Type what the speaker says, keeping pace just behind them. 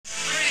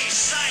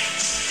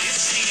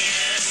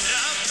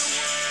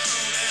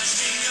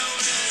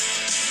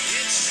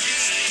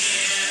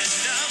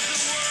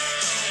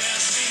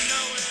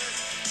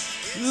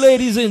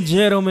Ladies and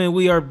gentlemen,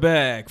 we are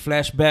back.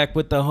 Flashback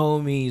with the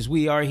homies.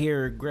 We are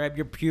here. Grab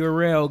your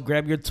Purell,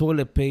 grab your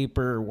toilet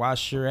paper,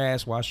 wash your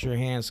ass, wash your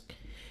hands,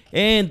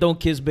 and don't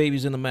kiss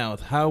babies in the mouth.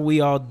 How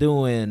we all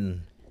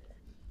doing,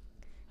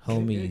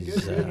 homies?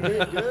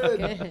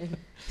 Good.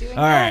 All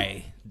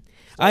right.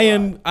 I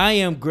am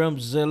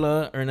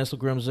Grumzilla, Ernesto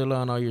Grumzilla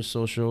on all your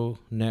social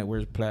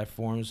network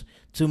platforms.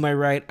 To my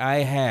right, I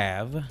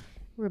have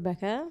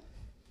Rebecca.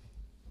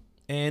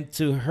 And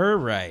to her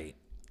right,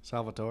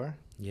 Salvatore.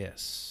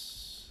 yes,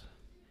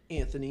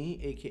 Anthony,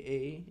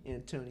 a.k.a.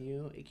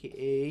 Antonio,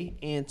 a.k.a.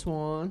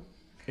 Antoine.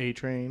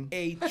 A-Train.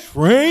 A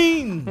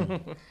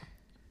Train.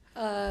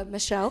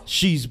 Michelle.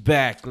 She's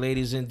back,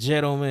 ladies and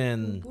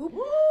gentlemen.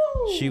 Woo.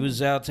 She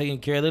was out taking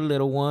care of the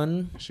little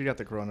one. She got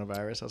the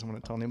coronavirus. I wasn't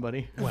going to tell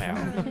anybody.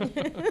 Wow.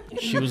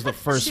 She was the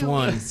first She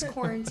one. was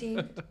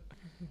quarantined.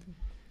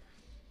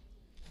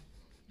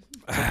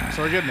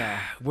 So we're good now.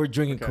 We're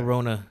drinking Okay.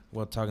 Corona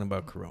while talking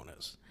about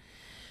Coronas.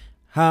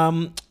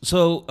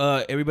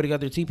 Everybody got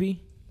their TP?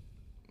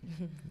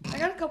 I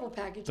got a couple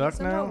packages. Duck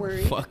I'm now? not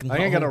worried. Fuck no. I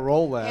ain't got a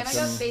roll And left. I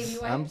got baby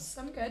I'm wipes.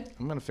 I'm good.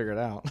 going to figure it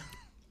out.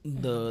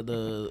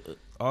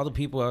 All the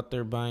people out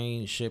there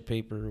buying shit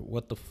paper,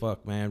 what the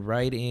fuck, man?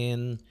 Write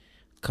in,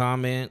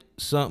 comment,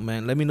 something,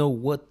 man. Let me know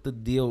what the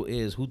deal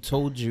is. Who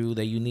told you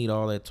that you need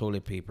all that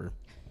toilet paper?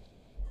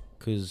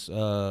 Because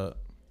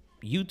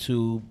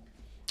YouTube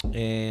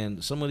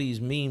and some of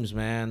these memes,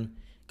 man,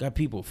 got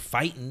people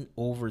fighting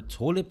over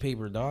toilet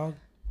paper, dog.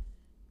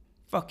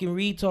 Fucking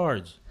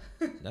retards.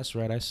 That's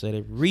right, I said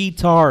it.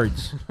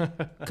 Retards.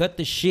 Cut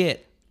the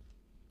shit.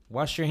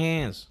 Wash your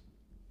hands.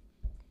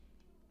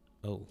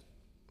 Oh.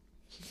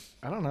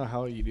 I don't know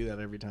how you do that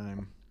every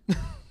time.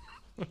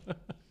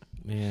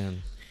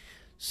 Man,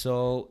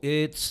 so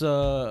it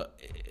was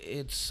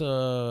it's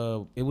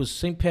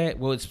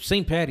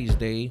St. Patty's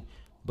Day,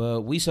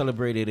 but we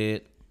celebrated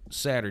it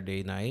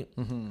Saturday night,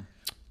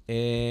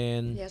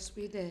 and Yes,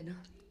 we did.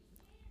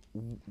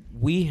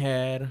 we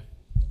had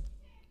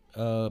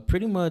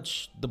pretty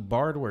much the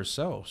bar to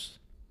ourselves.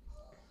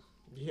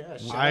 Yeah,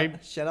 I-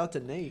 shout out to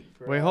Nate.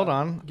 For, Wait, hold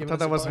on. I giving thought us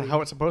that a wasn't party.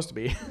 how it's supposed to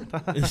be.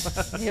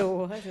 It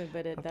wasn't,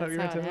 but I thought that's you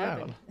were how to it it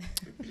happened.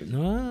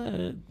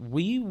 No,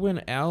 we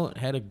went out,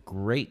 had a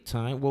great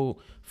time. Well,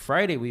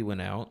 Friday we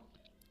went out,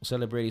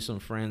 celebrated some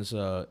friends'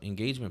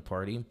 engagement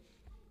party.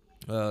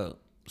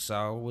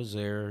 Sal was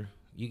there.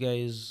 You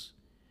guys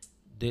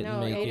didn't No,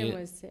 make Aiden it.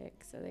 was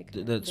sick, so they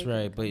couldn't. That's they couldn't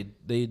right, but come.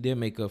 they did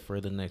make up for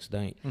it the next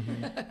night.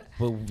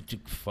 But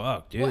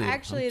fuck, dude. Well,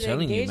 actually, I'm the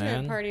telling you, engagement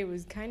man. party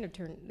was kind of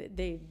turned.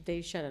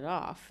 They shut it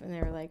off, and they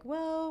were like,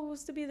 "Well, we'll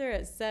still be there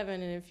at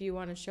 7, and if you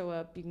want to show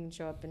up, you can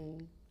show up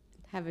and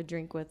have a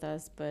drink with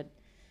us. But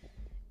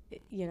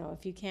you know,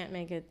 if you can't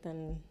make it,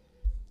 then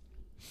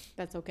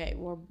that's okay.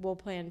 We'll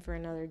plan for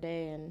another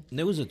day." And And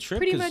it was a trip.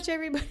 pretty 'cause much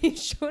everybody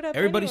showed up.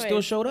 everybody anyway.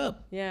 still showed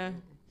up. Yeah.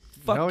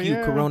 Fuck Hell you,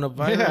 yeah.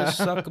 coronavirus. Yeah.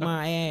 Suck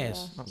my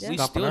ass. Yeah. We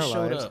Stopping still our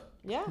showed lives. up.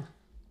 Yeah.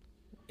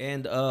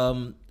 And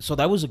so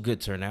that was a good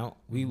turnout.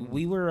 We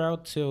were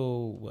out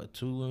till what,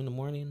 2 in the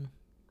morning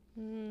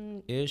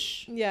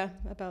ish. Yeah,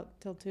 about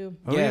till 2.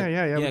 Oh,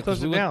 yeah. We 'cause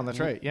closed it went- down. That's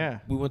right. Yeah.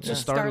 We went to Yeah.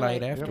 Starlight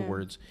Starlight,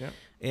 afterwards. Yep.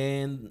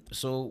 And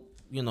so,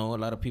 a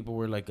lot of people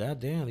were like, God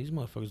damn, these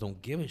motherfuckers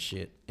don't give a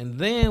shit. And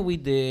then we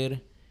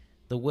did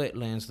the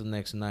Wetlands the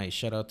next night.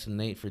 Shout out to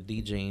Nate for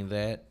DJing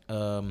that.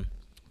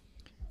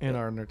 In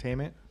our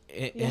entertainment.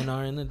 In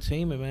our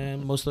entertainment,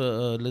 man. Most of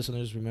the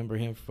listeners remember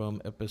him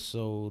from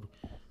episode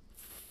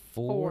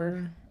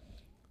 4.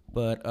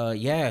 But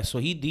so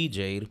he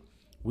DJ'd.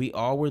 We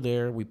all were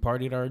there. We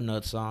partied our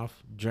nuts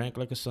off, drank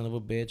like a son of a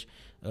bitch.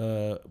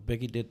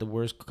 Becky did the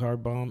worst car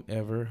bomb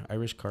ever,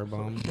 Irish car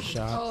bomb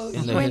shot Oh,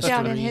 in he the went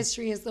down in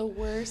history. history as the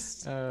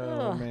worst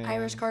Oh, man.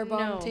 Irish car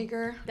bomb No,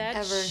 taker That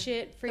ever.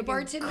 shit freaking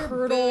bartender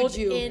curdled booed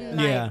you. in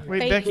Yeah. my Wait,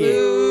 face. Becky.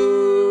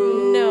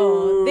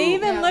 No, they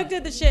even Yeah. looked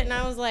at the shit and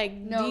I was like,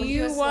 No, "Do he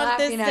you was want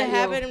this laughing to at you.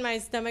 happen in my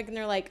stomach?" And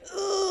they're like,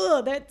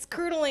 "Ugh, that's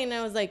curdling." And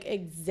I was like,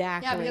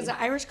 "Exactly." Yeah, because the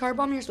Irish car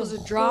bomb, you're supposed The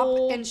to drop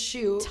whole and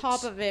shoot.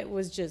 top of it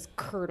was just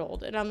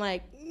curdled, and I'm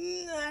like,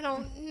 I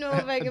don't know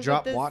if I can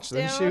Drop, put this watch,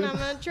 then down. shoot? I'm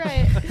gonna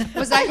try it.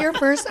 Was that your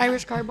first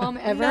Irish car bomb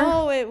ever?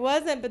 No, it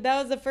wasn't. But that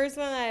was the first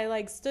one I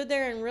like stood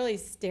there and really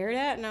stared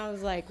at, and I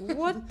was like,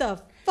 "What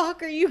the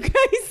fuck are you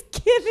guys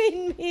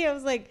giving me?" I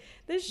was like,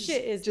 "This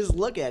shit is Just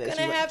look at it. gonna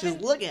She's like, happen.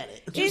 just look at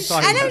it.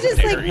 And I was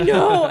just like,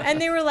 no. And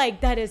they were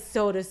like, that is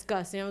so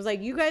disgusting. I was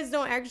like, you guys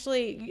don't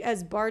actually,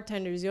 as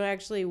bartenders, you don't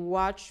actually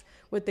watch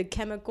what the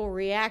chemical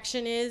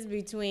reaction is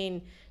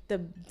between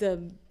the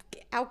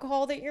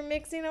alcohol that you're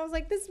mixing. I was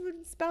like, this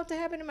is about to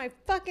happen in my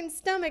fucking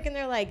stomach. And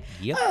they're like,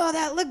 Yep. oh,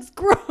 that looks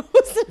gross.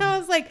 And I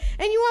was like,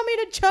 and you want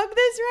me to chug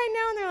this right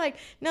now? And they're like,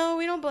 no,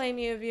 we don't blame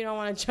you if you don't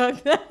want to chug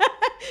that.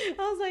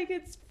 I was like,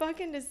 it's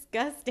fucking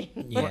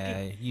disgusting.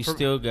 Yeah, you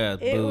still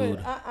got It was,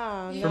 booed.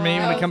 For me,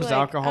 when I it comes was to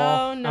like,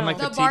 alcohol, oh, no. I'm like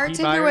The TP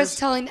bartender buyers. was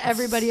telling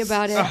everybody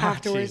about it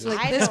afterwards. Jesus.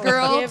 Like, I this don't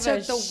girl give took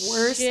a the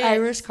worst shit.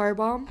 Irish car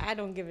bomb. I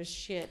don't give a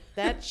shit.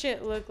 That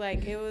shit looked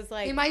like it was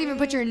like They might even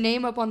put your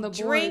name up on the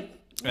board. drink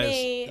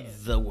me.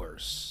 As the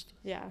worst.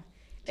 Yeah,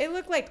 It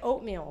looked like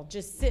oatmeal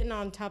just sitting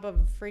on top of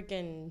a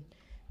freaking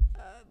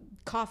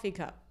coffee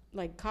cup.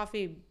 Like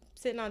coffee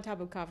sitting on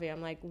top of coffee.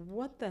 I'm like,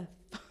 what the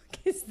fuck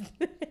is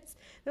this?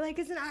 They're like,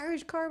 it's an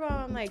Irish car bomb.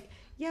 I'm like,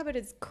 yeah, but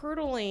it's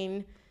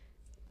curdling.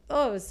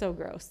 Oh, it was so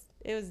gross.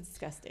 It was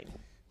disgusting.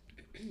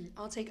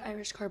 I'll take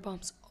Irish car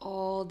bombs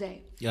all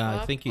day. Yeah,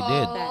 I think you did.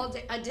 All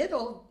day. I did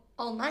all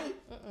night.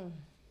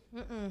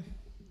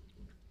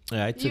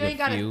 Yeah, I took You ain't a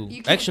gotta. few.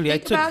 You can't Actually, I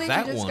think took about it,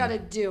 that you just one. gotta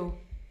do.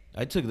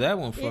 I took that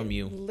one from It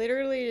you.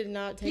 literally did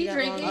not take He that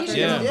drank long. it. He for should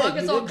Yeah. have Yeah,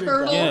 buckets you all did drink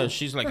curdled. Yeah,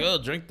 she's like, oh,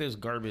 drink this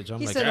garbage. I'm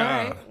He like, said, ah,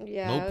 "All right."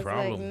 Yeah, I no was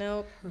problem. like,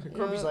 nope.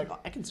 Corby's nope. like, oh,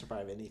 I can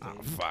survive anything.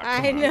 Oh, fuck, I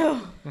come on.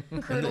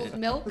 know. Curdled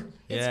milk.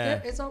 It's Yeah.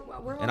 good. It's all,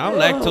 we're all And I'm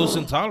good. lactose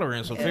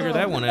intolerant, so figure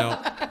that one out.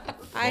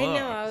 I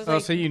know. I was Oh,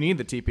 like, so you need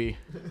the TP.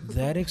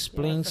 That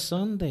explains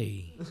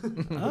Sunday.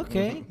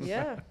 Okay.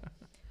 yeah.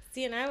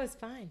 See, and I was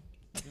fine.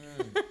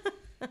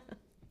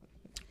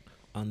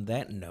 On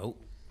that note,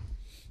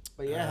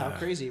 But yeah, how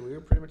crazy. We were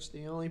pretty much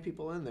the only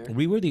people in there.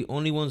 we were the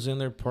only ones in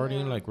there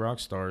partying Yeah. like rock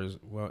stars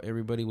while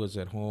everybody was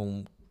at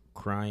home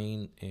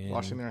crying and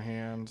Washing their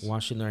hands.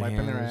 washing their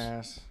wiping their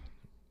hands. ass.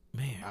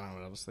 Man, I don't know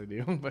what else they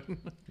do, but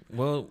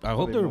well, I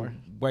hope bit they're more.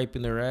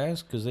 wiping their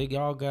ass because they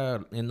all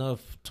got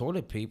enough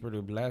toilet paper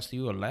to last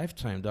you a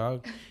lifetime,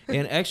 dog.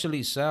 And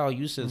actually, Sal,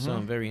 you said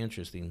something very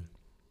interesting.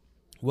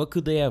 What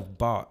could they have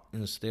bought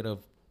instead of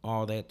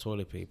all that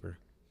toilet paper?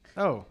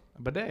 oh,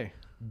 a bidet.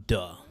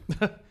 Duh.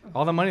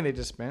 All the money they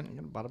just spent, you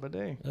could have bought a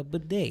bidet. A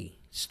bidet.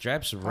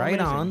 Straps right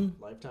Amazing. on.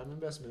 Lifetime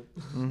investment.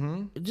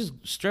 Mm-hmm. It just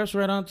straps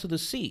right onto the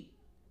seat.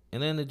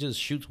 And then it just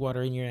shoots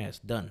water in your ass.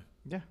 Done.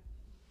 Yeah.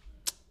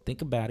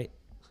 Think about it.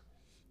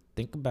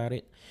 Think about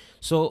it.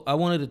 So I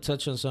wanted to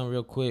touch on something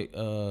real quick.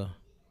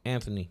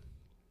 Anthony,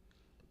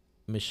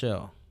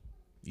 Michelle,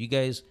 you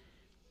guys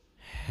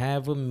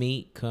have a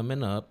meet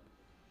coming up.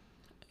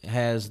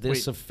 Has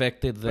this Wait,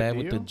 affected that do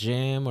with the you?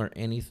 gym or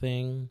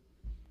anything?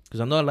 Because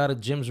I know a lot of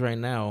gyms right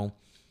now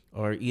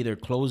are either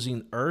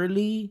closing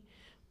early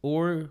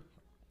or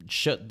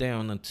shut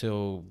down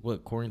until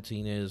what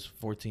quarantine is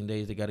 14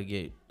 days. They got to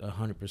get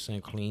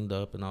 100% cleaned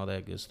up and all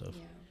that good stuff.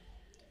 Yeah.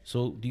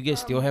 So do you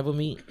guys still have a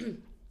meet?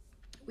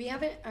 We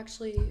haven't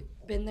actually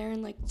been there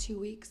in like 2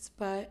 weeks,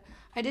 but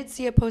I did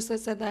see a post that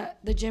said that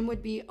the gym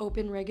would be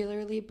open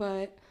regularly,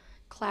 but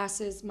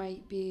classes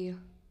might be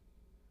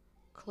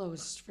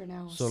closed for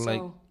now.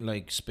 So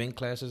like spin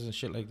classes and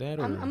shit like that,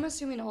 or I'm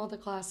assuming all the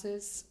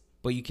classes.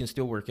 but you can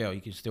still work out.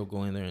 You can still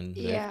go in there and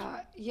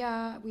lift.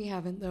 Yeah, we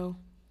haven't though.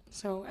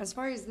 So as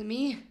far as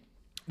me,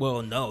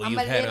 Well, no, I'm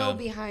you've a had little a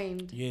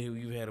behind.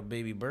 you've had a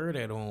baby bird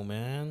at home,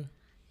 man.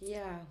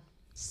 Yeah.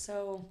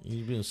 So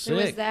You've been there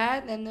was sick.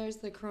 that, then there's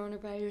the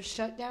coronavirus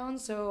shutdown.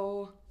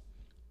 So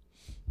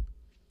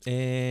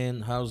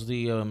And how's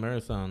the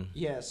marathon?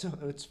 Yeah, so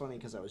it's funny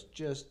because I was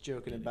just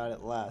joking about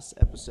it last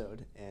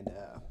episode, and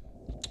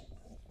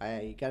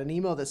I got an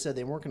email that said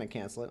they weren't going to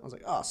cancel it. I was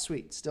like, oh,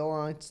 sweet, still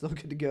on, still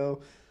good to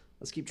go.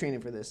 Let's keep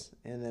training for this.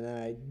 And then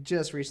I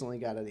just recently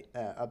got an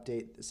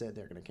update that said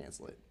they're going to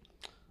cancel it.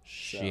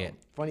 Shit. So,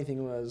 funny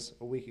thing was,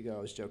 a week ago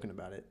I was joking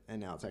about it,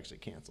 and now it's actually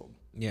canceled.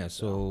 Yeah.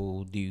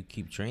 So do you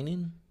keep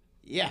training?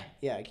 Yeah,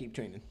 I keep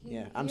training.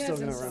 Yeah, I'm You still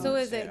guys going to are run. So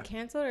is yeah. it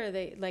canceled or are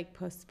they like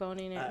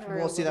postponing it for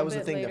Well, a see, that was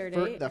the bit thing. later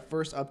date? The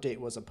first update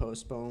was a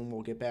postpone.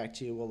 We'll get back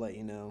to you. We'll let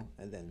you know.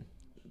 And then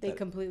They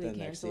completely the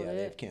next- canceled yeah, it?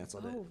 they've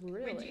canceled it. Oh,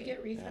 really? wait, did you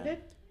get refunded?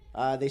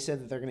 They said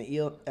that they're going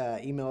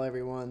to email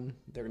everyone.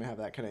 They're going to have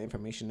that kind of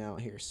information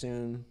out here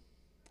soon.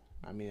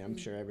 I mean, I'm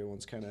sure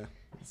everyone's kind of.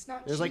 It's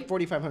not. There's like cheap.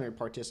 4,500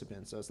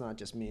 participants, so it's not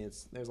just me.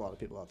 There's a lot of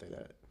people out there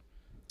that.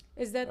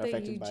 Is that the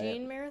affected by it.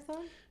 Eugene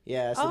Marathon?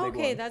 Yeah, that's the Oh, big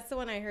okay. one. That's the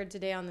one I heard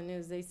today on the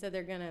news. They said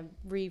they're going to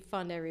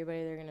refund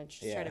everybody. They're going to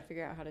try Yeah. to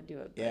figure out how to do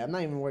it. Yeah, I'm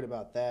not even worried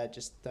about that.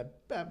 Just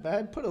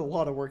I put a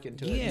lot of work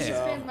into Yeah. it. It's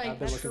So been, like, I've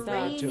been looking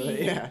forward to it.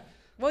 training. Yeah.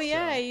 Well,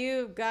 yeah, So-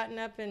 you've gotten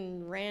up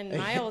and ran Yeah,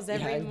 miles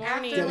every I've morning.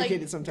 After like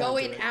Dedicated some time to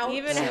going it. out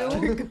Even too,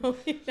 after going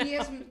he out.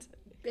 hasn't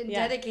been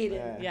Yeah.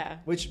 dedicated. Yeah.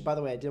 Which, by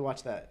the way, I did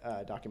watch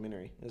that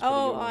documentary. It was a Oh,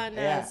 pretty good one. on,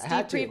 yeah, I had Steve to. Yeah, I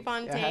had to.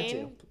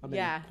 Prefontaine? I've been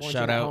Yeah. quarantined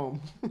Shout at out.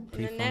 home. The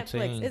Netflix.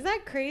 Prefontaine. Is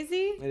that crazy?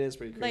 It is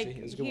pretty crazy. Like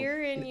It was a good one.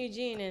 here in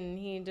Eugene, and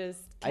he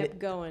just I kept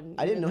going.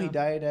 I didn't even know he though-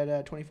 died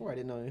at 24. I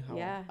didn't know how.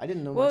 Yeah. I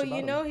didn't know Well, much about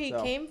you know, him, he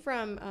so. came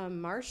from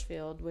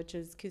Marshfield, which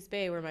is Coos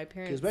Bay, where my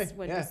parents Bay,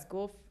 went yeah. to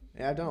school.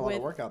 Yeah, I've done a lot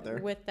of work out there.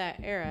 With that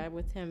era,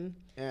 with him,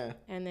 Yeah,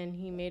 and then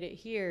he made it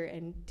here,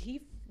 and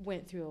he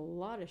went through a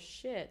lot of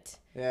shit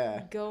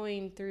yeah,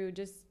 going through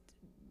just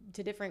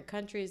to different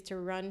countries to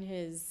run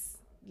his,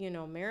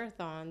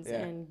 marathons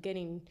Yeah. and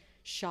getting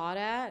shot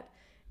at.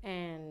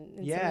 And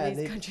in Yeah, some of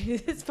these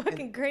countries, it's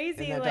fucking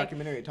crazy. in that Like,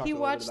 documentary, it talked he a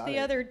little bit watched about the it.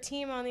 other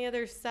team on the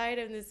other side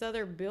of this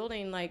other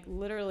building, like,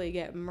 literally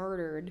get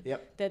murdered.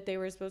 Yep. That they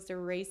were supposed to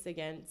race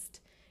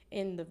against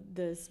in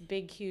this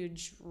big,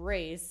 huge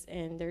race.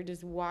 And they're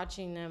just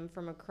watching them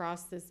from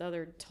across this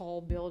other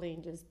tall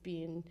building just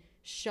being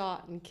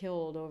shot and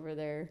killed over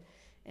there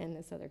in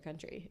this other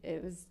country.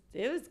 It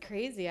was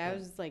crazy. I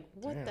was just like,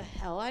 what the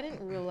hell? I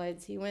didn't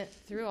realize he went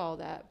through all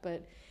that.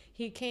 But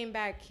he came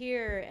back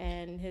here,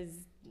 and his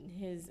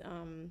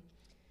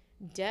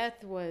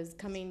death was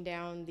coming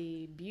down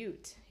the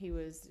butte. He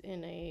was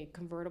in a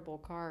convertible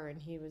car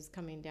and he was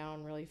coming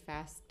down really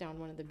fast down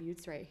one of the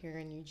buttes right here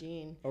in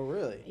Eugene. Oh,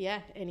 really?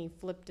 Yeah, and he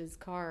flipped his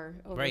car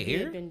over. Right He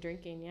here? had been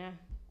drinking, yeah.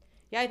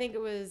 Yeah, I think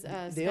it was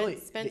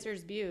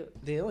Spencer's Butte.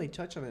 They only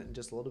touch on it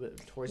just a little bit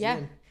towards Yeah.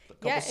 the end. A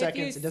couple Yeah,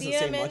 seconds. It if you doesn't see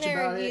say him in much there,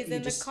 about it. he's You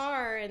in just, the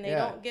car, and they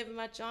yeah. don't give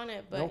much on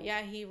it. But Nope.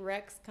 yeah, he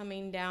wrecks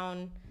coming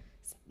down,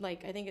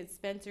 like I think it's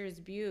Spencer's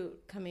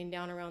Butte, coming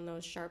down around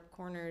those sharp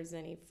corners,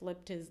 and he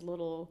flipped his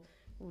little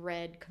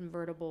red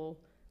convertible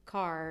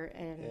car,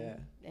 and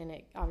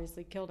it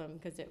obviously killed him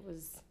because it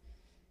was,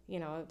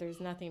 there's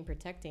nothing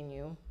protecting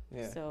you.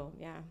 Yeah. So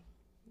yeah.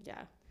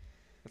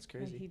 That's And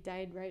crazy. he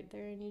died right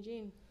there in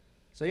Eugene.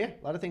 So yeah,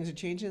 a lot of things are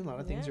changing. A lot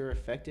of things Yeah. are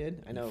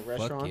affected. I know Fuck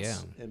restaurants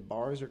yeah. and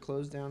bars are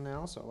closed down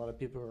now, so a lot of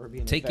people are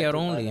being Take affected out by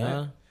only, that.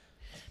 huh?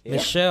 Yeah.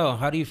 Michelle,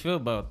 how do you feel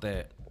about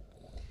that?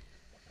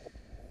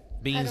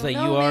 Being don't that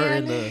know, you are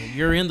man.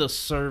 you're in the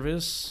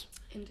service.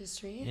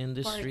 Industry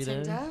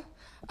there. bartender.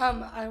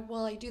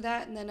 I do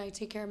that, and then I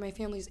take care of my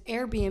family's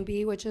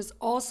Airbnb, which is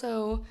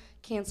also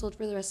canceled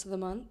for the rest of the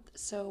month.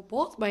 So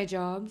both my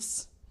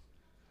jobs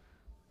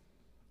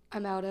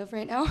I'm out of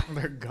right now.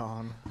 They're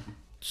gone.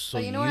 So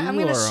But you know what? I'm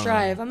gonna are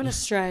strive. On, I'm gonna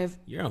strive.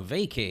 you're on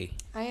vacay.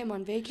 I am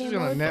on She's vacay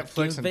gonna mode.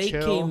 Netflix and vacay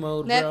chill.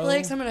 mode, bro.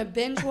 Netflix. I'm gonna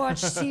binge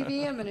watch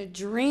TV. I'm gonna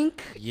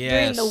drink during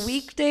Yes. the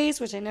weekdays,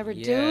 which I never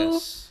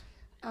Yes.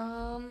 do.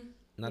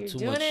 Not You're too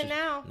doing much. it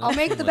now. not I'll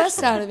make too the much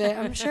best out of it.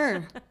 I'm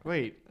sure.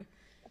 Wait,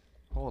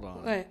 hold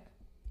on. But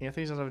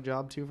Anthony's out of a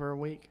job too for a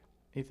week.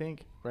 You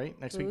think? Right?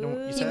 Next week? No,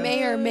 you he said?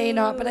 may or may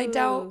not, but I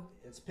doubt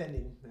It's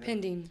pending. Yeah.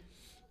 pending.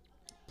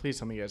 Please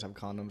tell me you guys have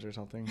condoms or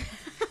something.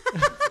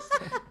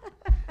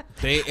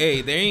 They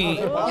ain't.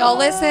 Y'all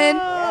listen.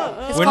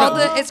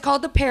 It's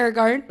called the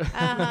Paragard,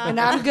 Uh-huh. and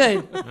I'm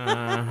good.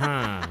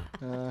 Uh-huh.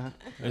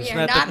 It's We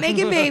are not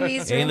making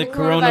babies during ain't the the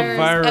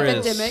coronavirus coronavirus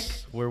epidemic.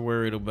 we're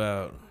worried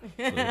about.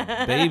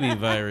 The baby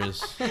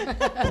virus.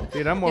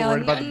 Dude, I'm more Yeah,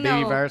 worried about the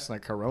baby no. virus than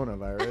the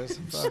coronavirus.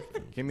 Fuck.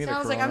 Give me the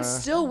Sounds corona. like I'm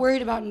still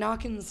worried about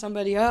knocking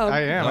somebody up.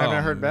 I am. I Oh,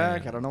 haven't heard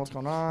back. man. I don't know what's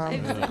going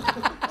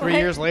on. 3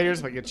 years later,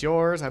 it's like it's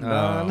yours. I'm Oh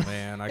done.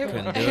 man, I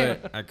couldn't do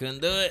it. I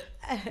couldn't do it.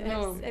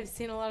 No. I've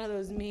seen a lot of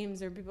those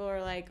memes where people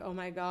are like, "Oh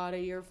my God, a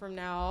year from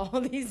now,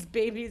 all these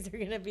babies are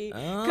gonna be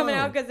coming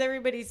out because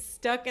everybody's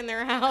stuck in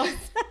their house."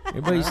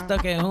 Everybody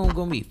stuck at home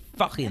gonna be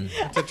fucking.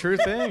 It's a true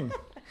thing.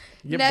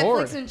 You get Netflix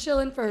bored. and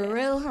chilling for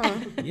real, huh?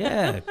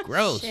 Yeah,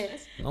 gross.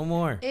 Shit. No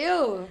more.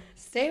 Ew.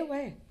 Stay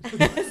away. I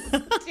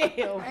ain't Get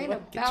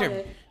about your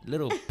it.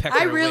 little pecker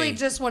I really away.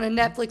 just want to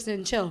Netflix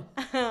and chill.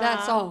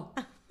 That's all.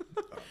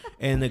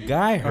 And the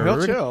guy he'll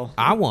heard, chill.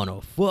 I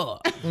wanna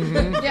fuck.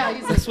 Yeah,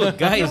 he's That's what you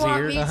guys want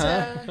hear. me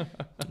to?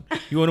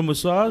 You want a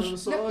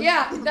massage? No,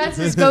 yeah, that's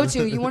his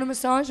go-to. You want a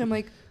massage? I'm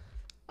like,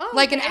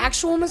 like an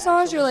actual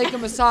massage or like a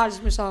massage?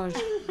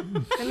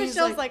 And he's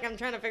Michelle's like, I'm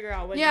trying to figure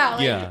out what. yeah,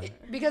 like, Yeah.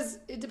 because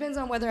it depends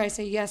on whether I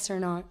say yes or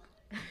not.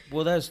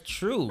 Well, that's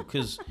true,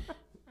 because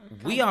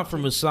we offer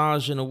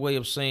massage in a way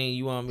of saying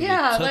you want me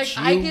Yeah, to like touch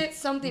you. I get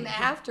something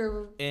after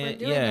for and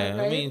doing yeah, it,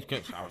 right? I mean,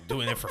 'cause I was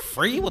doing it for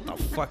free. What the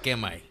fuck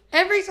am I?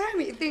 Every time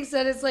he thinks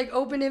that it's like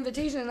open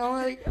invitation, and I'm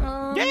like,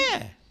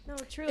 Yeah. No,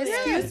 truly.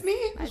 excuse me?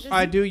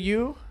 I do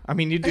you. I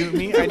mean, you do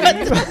me. I do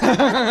you.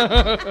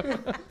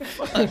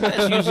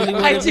 That's usually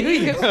what I it do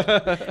means.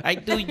 you. I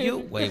do you.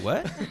 Wait,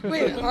 what?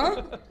 Wait,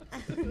 huh?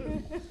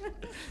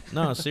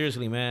 No,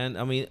 seriously, man.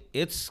 I mean,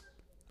 it's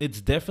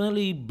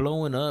definitely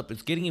blowing up.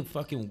 It's getting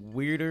fucking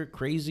weirder,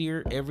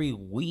 crazier every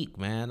week,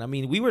 man. I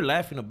mean, we were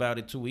laughing about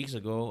it 2 weeks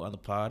ago on the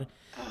pod,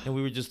 and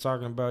we were just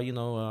talking about,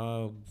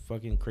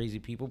 fucking crazy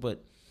people,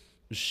 but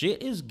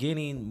shit is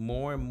getting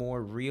more and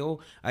more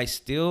real. I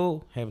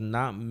still have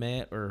not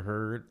met or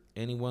heard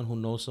anyone who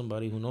knows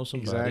somebody who knows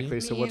somebody. Exactly.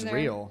 So Me what's either.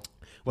 real?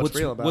 What's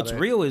real about What's it?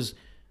 real is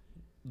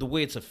the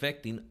way it's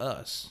affecting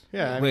us.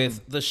 Yeah, I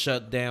with the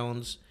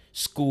shutdowns,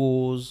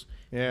 schools.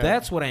 Yeah.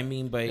 That's what I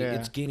mean by Yeah.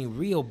 it's getting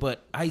real.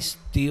 But I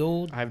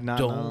still I've not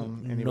don't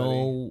known anybody.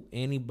 know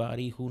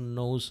anybody who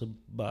knows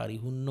somebody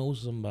who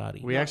knows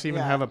somebody. We actually even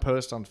Yeah. have a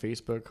post on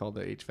Facebook called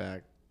the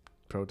HVAC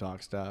Pro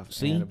Talk stuff.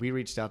 See? And we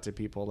reached out to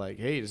people like,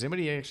 hey, does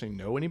anybody actually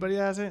know anybody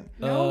that has it?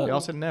 No. They all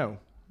said no.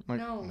 I'm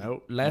like, No.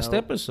 nope. Last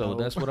nope, episode, nope.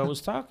 that's what I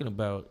was talking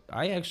about.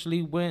 I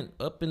actually went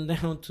up and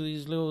down to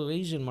these little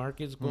Asian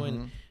markets going,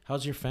 Mm-hmm.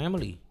 how's your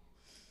family?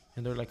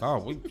 And they're like,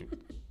 oh,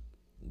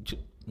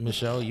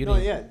 Michelle, you No,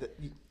 didn't,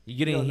 yeah.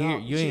 you didn't No, hear,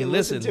 no, you she ain't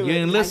listened listen. to You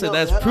it. ain't I listen. know,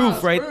 That's that's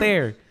proof right proof.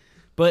 there.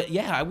 But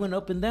yeah, I went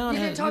up and down. You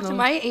didn't talk to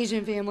my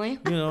Asian family.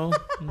 You know,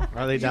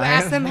 Are they You dying?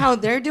 ask them how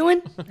they're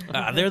doing.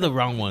 they're the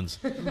wrong ones.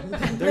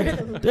 They're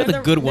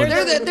the good ones.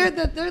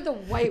 They're the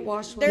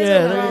whitewashed ones.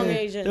 They're the they're- wrong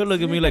Asians. They're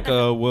looking at me like,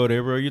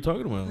 whatever are you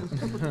talking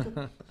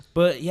about?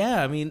 But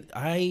yeah, I mean,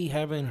 I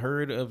haven't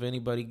heard of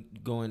anybody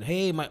going,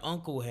 hey, my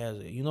uncle has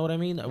it. You know what I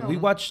mean? We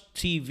watch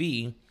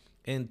TV,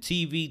 and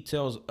TV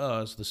tells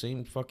us, the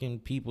same fucking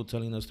people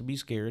telling us to be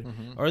scared,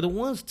 are the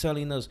ones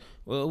telling us,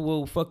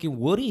 well, fucking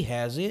Woody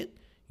has it.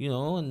 You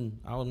know, and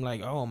I'm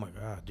like, oh my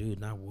God, dude,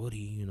 not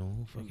Woody,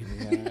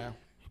 fucking, Yeah.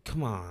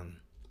 come on.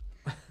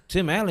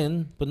 Tim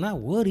Allen, but not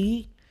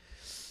Woody.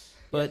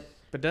 But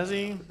But does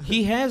he?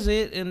 he has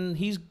it, and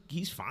he's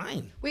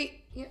fine.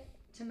 Wait, yeah,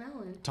 Tim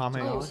Allen. Tom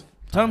Hanks.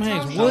 Tom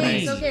Hanks, Tom Woody,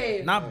 Hanks,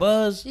 okay. not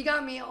Buzz. You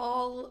got me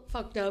all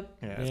fucked up.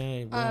 Yeah.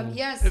 Yeah, well,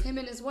 Yes, him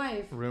and his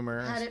wife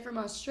Rumors. had it from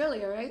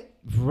Australia, right?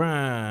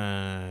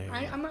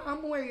 right.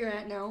 I'm where you're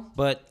at now.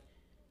 But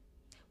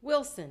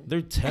Wilson.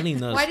 they're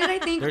telling us. Why did I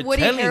think they're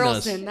Woody telling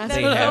us Harrelson? That's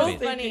they what I have was it.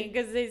 so thinking. funny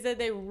because they said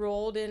they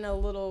rolled in a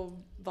little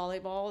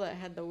volleyball that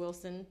had the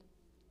Wilson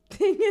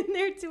thing in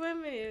there to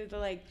him, and it was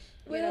like,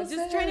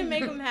 just trying to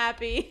make him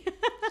happy.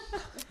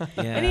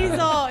 Yeah. And he said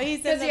Does in he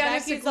the back,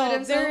 have to he's seclude all,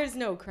 himself? there is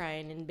no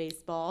crying in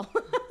baseball.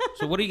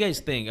 So what do you guys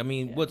think? I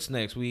mean, what's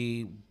next?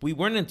 We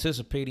weren't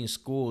anticipating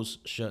schools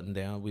shutting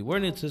down. We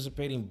weren't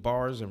anticipating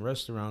bars and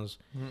restaurants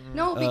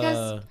No,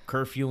 because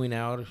curfewing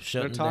out, They're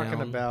shutting talking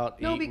down.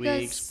 about No, 8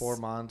 because- weeks, 4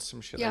 months,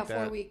 some shit yeah, like that.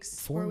 4 weeks.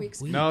 4 4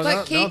 weeks. weeks. No, But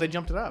no, Kate- they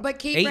jumped it up. But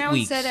Kate 8 Brown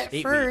weeks. said at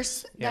 8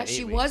 first weeks. Yeah, that 8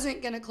 she weeks.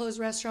 wasn't going to close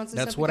restaurants and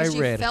That's stuff what I because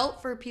read. she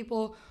felt for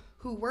people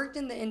who worked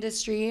in the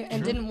industry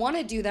and didn't want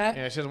to do that.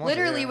 Yeah, she doesn't want to,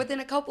 Literally yeah.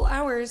 within a couple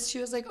hours, she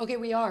was like, "Okay,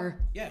 we are."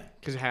 Yeah.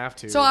 Because you have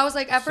to. So I was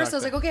like, at first I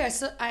was Suck like,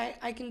 that. "Okay,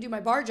 I can do my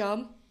bar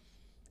job,"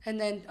 and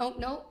then, "Oh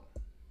no,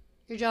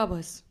 you're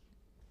jobless."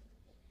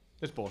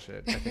 It's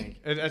bullshit, I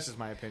think. That's just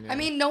my opinion. I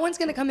mean, no one's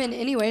gonna come in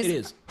anyways. It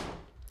is.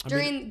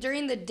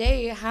 During the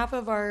day, half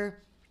of our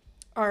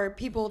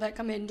people that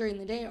come in during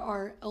the day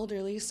are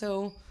elderly.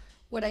 So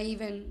would I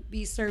even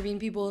be serving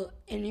people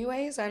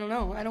anyways? I don't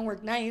know. I don't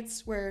work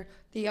nights where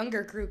the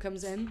younger crew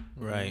comes in.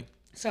 Right.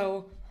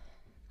 So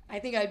I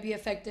think I'd be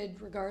affected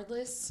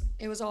regardless.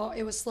 It was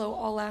slow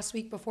all last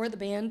week before the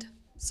band.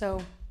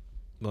 So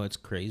Well, it's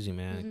crazy,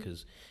 man, Mm-hmm.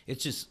 because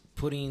it's just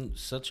putting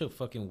such a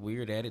fucking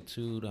weird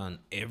attitude on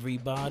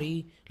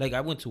everybody. Like,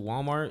 I went to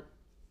Walmart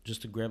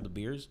just to grab the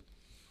beers,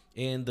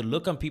 and the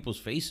look on people's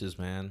faces,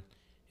 man,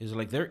 is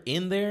like they're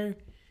in there,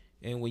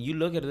 and when you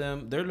look at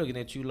them, they're looking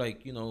at you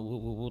like, you know,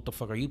 what the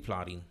fuck are you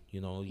plotting?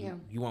 You know, Yeah.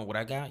 you want what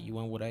I got? You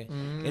want what I...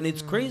 And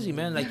it's crazy,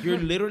 man. Like, you're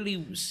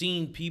literally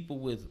seeing people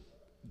with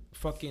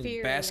fucking Fear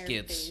in their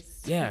baskets.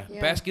 face. Yeah,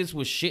 Yeah. baskets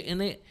with shit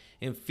in it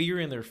and fear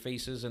in their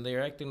faces, and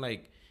they're acting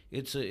like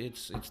it's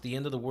the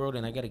end of the world,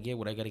 and I gotta get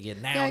what I gotta get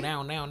now, Yeah.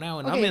 now, and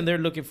I'm Okay. in there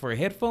looking for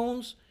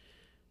headphones,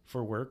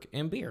 for work,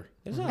 and beer.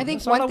 That's all. I think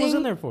That's all one I was in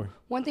thing- there for.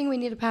 one thing we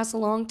need to pass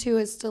along too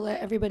is to let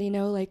everybody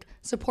know, like,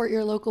 support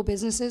your local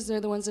businesses.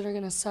 They're the ones that are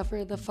gonna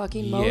suffer the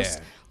fucking most.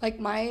 Yeah. Like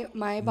my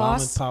Mom and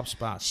boss, pop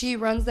spots. she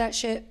runs that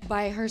shit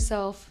by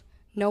herself.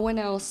 No one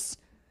else.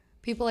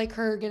 People like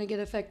her are gonna get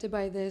affected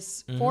by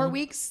this. 4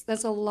 weeks,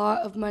 that's a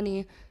lot of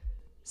money.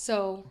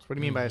 So what do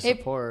you mean by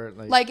support?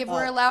 like if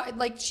we're allowed,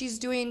 like she's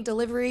doing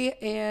delivery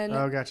and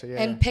Oh, gotcha,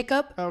 yeah. and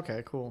pickup.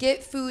 Okay, cool.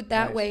 Get food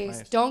that Nice, way.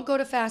 nice. Don't go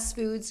to fast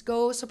foods.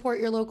 Go support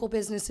your local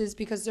businesses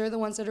because they're the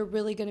ones that are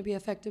really going to be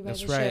affected by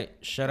That's this right. shit.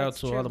 Shout out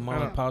That's to all true. the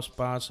mom and pop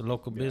spots, the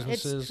local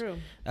businesses. true.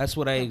 That's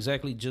what I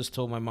exactly just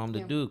told my mom to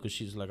Yeah. do, because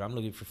she's like, I'm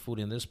looking for food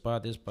in this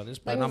spot, this spot, this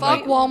spot. Like, And I'm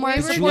fuck like, Walmart.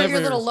 Did you Support your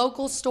ever- little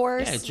local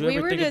stores. Yeah, did you we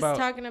ever were think just about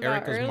talking about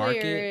Erica's earlier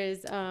Market? is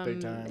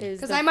Big time.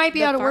 Because I might be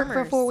the out of work for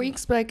 4 farmers.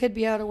 weeks, but I could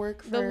be out of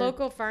work for The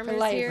local farmers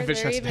life. here, If it they're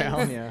shuts even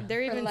down, yeah.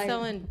 they're For even life.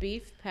 selling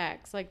beef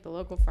packs. Like the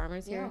local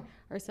farmers here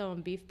Yeah. are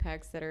selling beef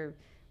packs that are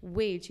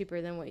way cheaper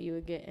than what you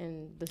would get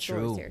in the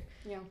True. stores here.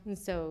 Yeah. And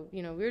so,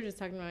 you know, we were just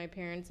talking to my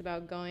parents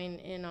about going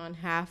in on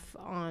half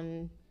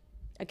on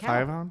a cow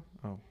 5 on?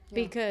 Oh.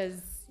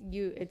 because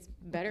it's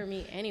better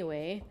meat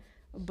anyway.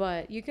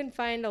 But you can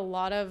find a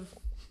lot of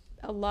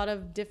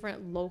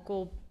different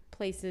local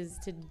places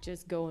to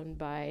just go and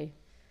buy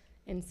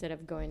instead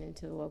of going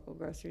into the local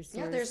grocery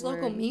stores. Yeah, there's where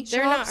local meat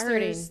they're shops. not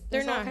hurting. There's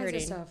They're all not kinds of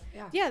hurting. stuff.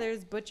 Yeah. Yeah,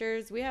 there's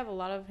butchers. We have a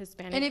lot of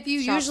Hispanic. And if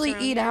you shops usually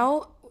around eat here.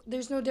 out,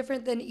 there's no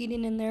different than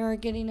eating in there or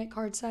getting it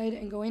cardside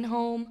and going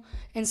home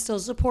and still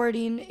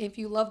supporting. If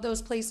you love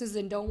those places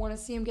and don't want to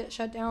see them get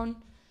shut down,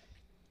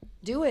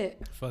 do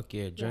it. Fuck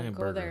yeah, Yeah, giant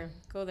go burger. there.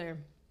 Go there.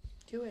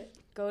 Do it.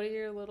 Go to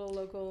your little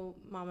local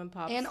mom and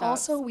pop. And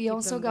stops. also, we Keep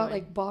also them got going.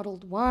 like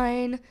bottled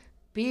wine,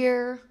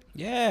 beer.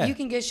 Yeah. You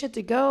can get shit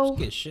to go.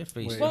 get shit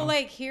faced. Wait. Well,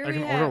 like here I we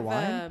can order have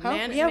wine?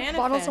 Huh? We have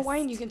bottles of Manifest.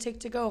 wine you can take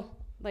to go.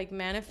 Like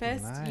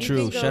Manifest. Nice. You True.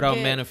 can go Shout out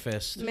get-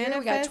 Manifest. Beer, we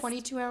got Manifest.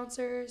 22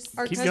 ounces.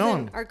 Our Keep cousin,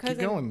 going. Our Keep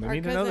cousin, going. We our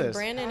need to know cousin this.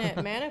 Brandon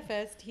at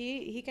Manifest,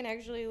 he can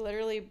actually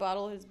literally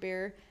bottle his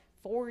beer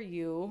for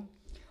you.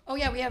 Oh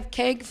yeah, we have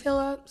keg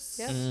fill-ups.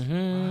 Yep.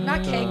 Mm-hmm.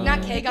 Not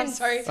keg. I'm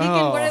sorry.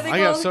 Oh, what are they I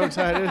got called? so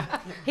excited.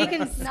 He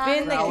can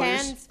spin the growlers.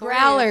 cans for you if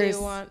Growlers.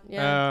 you want.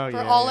 Yeah. Oh, For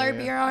yeah, all yeah, our yeah.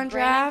 beer on Brandon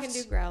draft.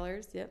 can do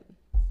growlers. Yep.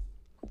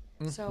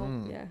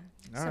 So Yeah.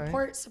 All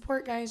right.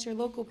 support guys, your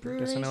local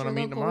breweries, know your what I'm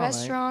eating local tomorrow night.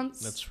 restaurants.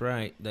 That's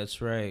right.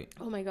 That's right.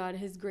 Oh my God,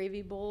 his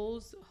gravy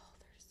bowls. Oh,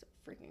 they're so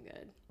freaking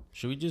good.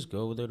 Should we just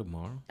go over there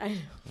tomorrow? I know.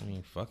 I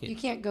mean, fuck You it.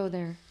 can't go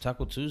there.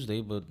 Taco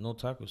Tuesday, but no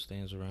taco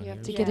stands around You have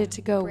here. to get it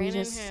to go. Brandon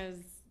We just has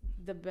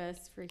the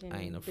best freaking I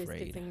ain't afraid.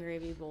 biscuits and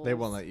gravy bowls. They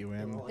won't let you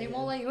in. they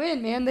won't let you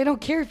in, man. They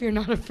don't care if you're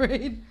not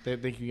afraid. They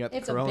think you got the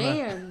It's a corona.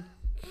 ban.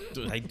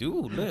 Dude, I do.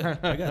 Look,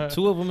 I got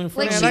 2 of them in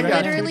front Like, of Man, me. I she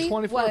right got now. literally-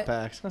 24 what?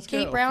 packs. Let's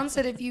Kate go. Brown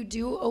said if you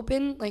do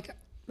open like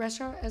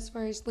restaurant, as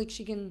far as like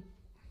she can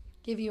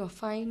give you a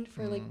fine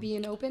for like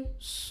being open.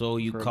 So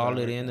you For a call it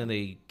driver, in yeah. and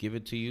they give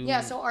it to you.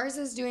 Yeah, so ours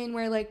is doing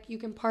where like you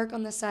can park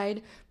on the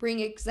side, bring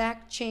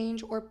exact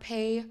change or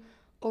pay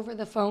over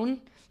the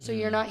phone. So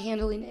you're not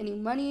handling any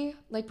money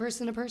like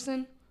person to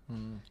person.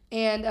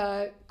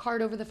 And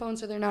card over the phone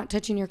so they're not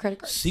touching your credit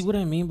card. See what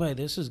I mean by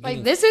this is Like,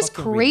 getting this is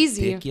fucking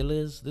crazy.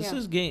 ridiculous. This Yeah.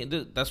 is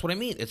getting. That's what I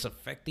mean. It's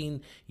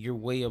affecting your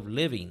way of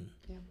living,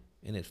 Yeah.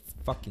 and it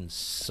fucking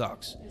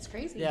sucks. It's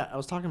crazy. Yeah, I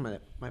was talking about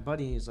it. My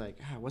buddy, he's like,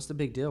 "What's the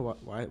big deal?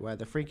 Why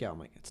the freak out?" I'm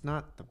like, "It's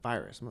not the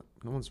virus. I don't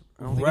think anyone's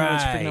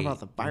freaking out about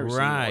the virus anymore.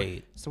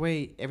 Right. It's the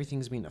way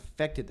everything's being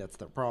affected that's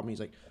the problem."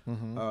 He's like,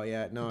 "Oh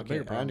yeah, no, okay,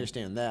 bigger I problem.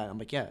 understand that." I'm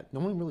like, "Yeah, no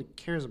one really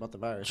cares about the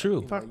virus. True.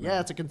 You know, Fuck yeah,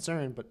 it's a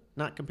concern, but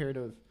not compared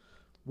to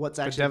what's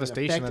The actually been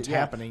devastation affected. that's Yeah.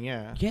 happening.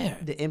 Yeah. Yeah,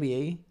 The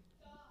NBA,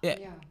 yeah,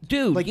 Yeah.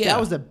 dude. like yeah. that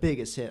was the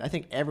biggest hit. I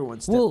think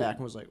everyone stepped Well, back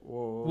and was like,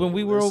 "Whoa!" when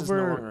we were this is no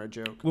over- longer a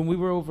joke." when we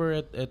were over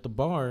at the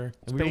bar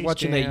and we were Space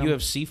watching that Jam.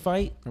 UFC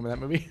fight. Remember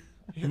that movie?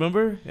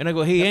 Remember? And I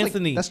go, "Hey, That's like-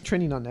 Anthony." that's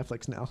trending on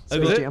Netflix now. Oh,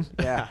 is Space it? Jam.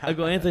 Yeah. I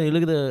go, Anthony.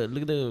 Look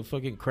at the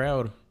fucking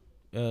crowd.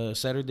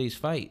 Saturday's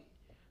fight.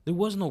 There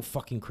was no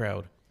fucking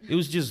crowd. It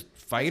was just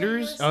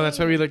fighters Oh, that's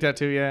what we looked at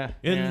too. Yeah.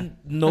 and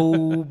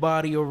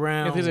nobody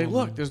around. Yeah, he's like,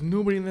 look, there's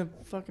nobody in the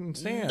fucking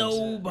stands. We're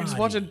Nobody. just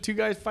watching two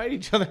guys fight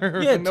each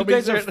other. Yeah, two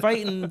Nobody's guys are there.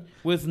 fighting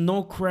with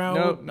no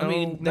crowd. No, I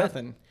mean,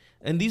 nothing.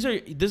 And this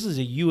is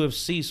a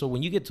UFC, so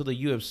when you get to the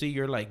UFC,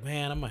 you're like,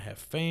 man, I'm gonna have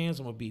fans.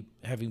 I'm gonna be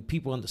having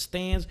people in the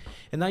stands,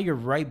 and now you're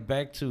right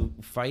back to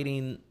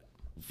fighting.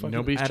 fucking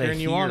Nobody's outta cheering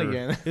you on here.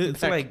 again.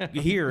 It's like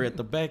here at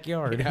the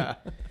backyard. Yeah.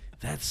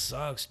 That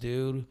sucks,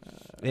 dude.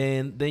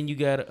 And then you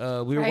got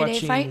we were Friday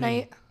watching fight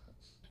night.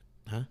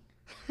 Huh?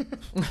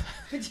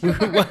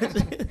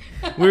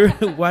 we were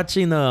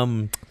watching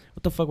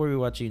what the fuck were we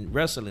watching?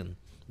 Wrestling,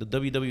 the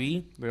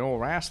WWE, The old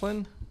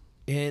wrestling.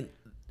 and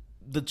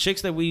the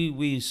chicks that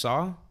we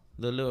saw,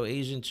 the little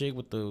Asian chick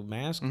with the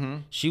mask,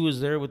 she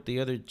was there with the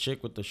other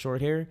chick with the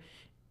short hair,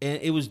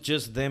 and it was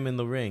just them in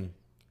the ring.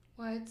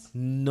 What?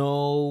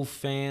 No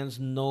fans,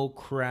 no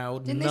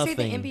crowd, Didn't nothing.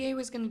 they say the NBA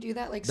was going to do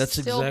that? Like, That's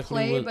still exactly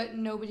play, what- but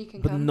nobody can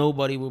But come?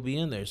 nobody will be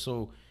in there.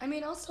 So I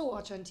mean, I'll still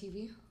watch on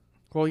TV.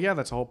 Well, yeah,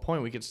 that's the whole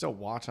point. We could still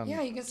watch on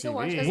Yeah, you can still TV.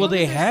 watch as well, long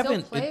they as there's still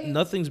haven't. play.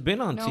 Nothing's been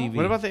on No. TV.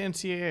 What about the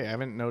NCAA? I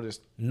haven't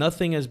noticed.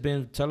 Nothing has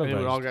been It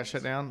televised. all got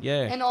shut down.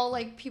 Yeah. And all,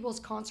 like, people's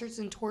concerts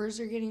and tours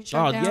are getting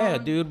shut Oh down. yeah,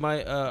 dude.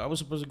 My I was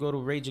supposed to go to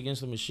Rage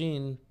Against the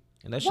Machine,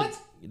 and that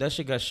What?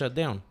 shit got shut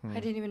down. I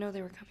didn't even know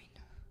they were coming.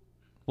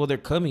 Well, they're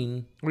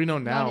coming We know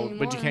now, but you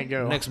anymore. can't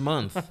go. next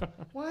month,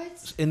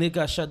 What? and it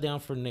got shut down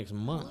for next I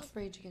month. love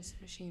Rage Against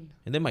the Machine.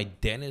 And then my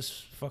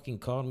dentist fucking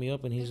called me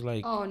up, and he's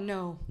like, Oh,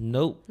 no.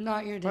 "Nope,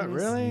 Not your What, dentist.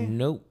 really?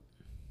 nope."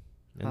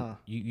 And Huh.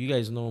 you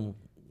guys know,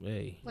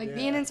 hey, Like,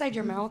 being inside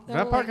your mouth, though.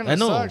 That part like, kind I of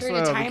know. sucks During a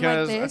though, time like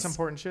because this- that's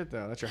important shit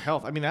though. That's your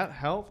health. I mean, that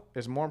health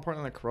is more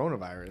important than the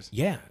coronavirus.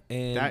 yeah,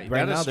 and That-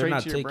 right that is now they're straight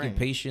not to your taking brain.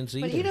 patients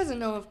either. But he doesn't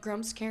know if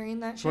Grump's carrying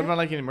that shit. So what about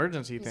like an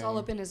emergency It's thing? all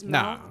up in his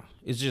Nah, mouth.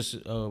 it's just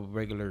a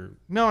regular.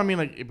 No, I mean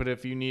like, but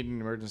if you need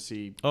an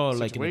emergency, Oh, like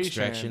an situation,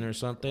 extraction or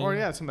something. or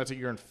yeah, something that's like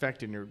you're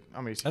infected. And you're,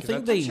 I mean, I think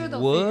I'm they sure they'll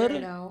would.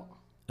 figure it out.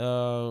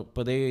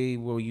 But they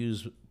will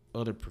use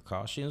other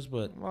precautions.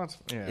 But Well,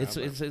 yeah,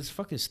 it's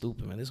fucking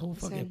stupid, man. This whole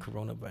fucking Same.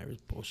 coronavirus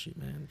bullshit,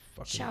 man.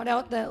 Fucking Shout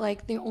out that,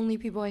 like, the only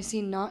people I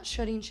see not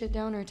shutting shit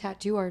down are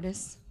tattoo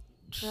artists.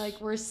 They're like,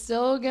 we're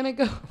still gonna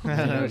go.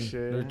 no Dude,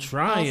 shit. they're I'll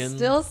trying.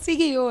 still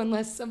see you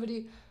unless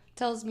somebody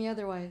tells me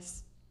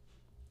otherwise.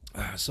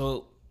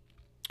 So,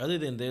 other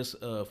than this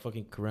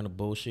fucking corona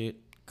bullshit,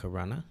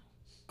 corona,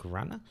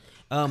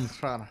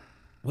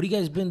 what you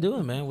guys been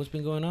doing, man? What's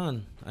been going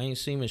on? I ain't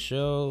seen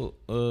Michelle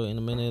in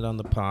a minute on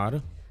the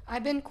pod.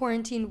 I've been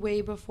quarantined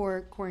way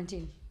before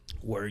quarantine.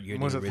 Word, you're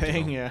was the a original.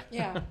 thing, yeah.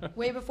 Yeah,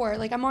 way before.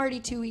 Like, I'm already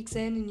 2 weeks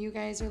in, and you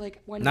guys are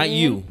like 1 Not day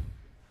you. in.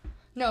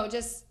 No,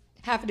 just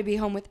happened to be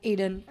home with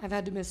Aiden. I've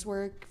had to miss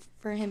work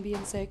for him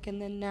being sick,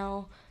 and then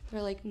now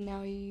they're like,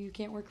 now you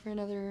can't work for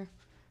another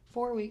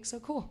 4 weeks. So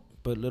cool.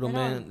 But little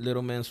Right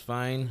man, man's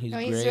fine. He's No,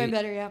 great. he's doing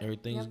better. Yeah,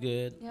 Everything's Yep.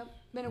 good. Yep,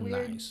 been a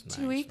weird Nice,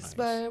 2 nice, weeks, nice.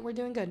 but we're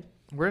doing good.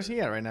 Where's he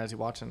at right now? Is he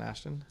watching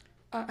Ashton?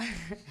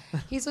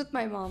 He's with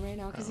my mom right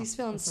now because he's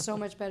feeling so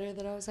much better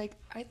that I was like,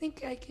 I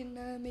think I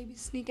can maybe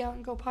sneak out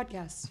and go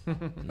podcast.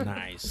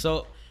 Nice.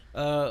 So,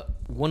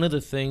 one of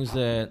the things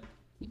that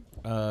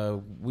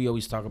we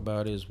always talk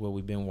about is what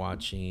we've been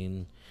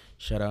watching.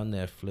 Shout out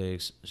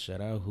Netflix,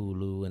 shout out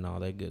Hulu, and all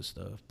that good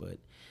stuff. But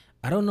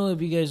I don't know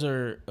if you guys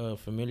are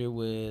familiar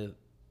with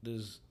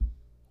this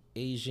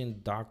Asian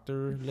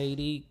doctor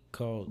lady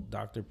called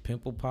Dr.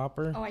 Pimple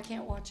Popper. Oh, I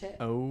can't watch it.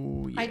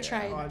 Oh yeah. I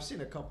tried. Oh, I've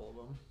seen a couple of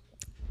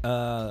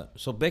them.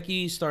 So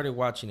Becky started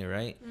watching it,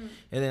 right?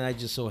 And then I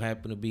just so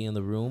happened to be in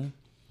the room,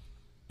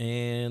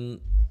 and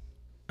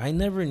I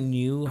never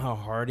knew how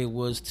hard it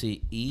was to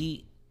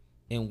eat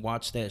and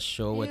watch that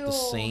show at the Ew.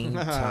 same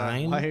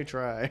time. Why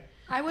try?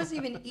 I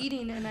wasn't even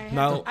eating, and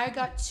No. I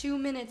got 2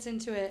 minutes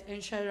into it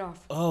and shut it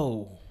off.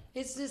 Oh,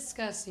 It's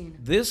disgusting.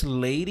 this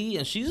lady,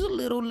 and she's a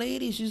little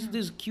lady. She's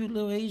this cute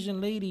little Asian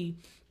lady,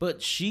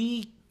 but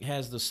she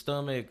has the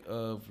stomach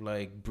of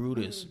like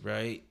Brutus,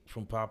 right,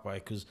 from Popeye,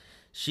 because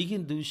she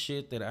can do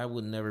shit that I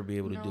would never be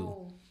able to do.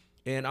 No.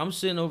 And I'm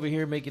sitting over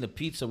here making a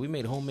pizza. We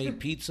made homemade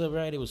pizza,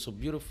 right? It was so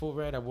beautiful,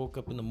 right? I woke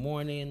up in the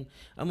morning.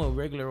 I'm a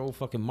regular old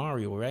fucking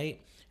Mario,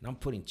 right? And I'm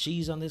putting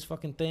cheese on this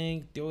fucking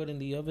thing, throw it in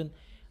the oven.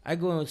 I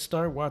go and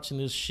start watching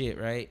this shit,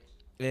 right?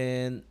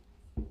 And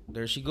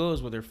there she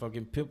goes with her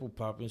fucking pimple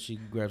popping. She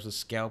grabs a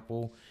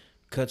scalpel,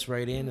 cuts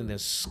right in, and then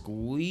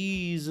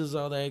squeezes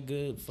all that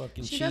good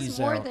fucking She cheese does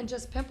more out. than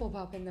just pimple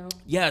popping though.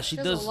 Yeah, she She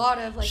does does a lot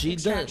of like she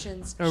does-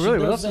 extractions. Oh, really?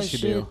 She What does else does that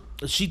she do?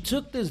 shit. She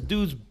took this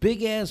dude's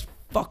big ass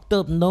fucked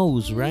up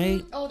nose,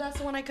 right? Oh, that's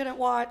the one I couldn't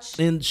watch.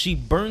 And she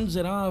burns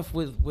it off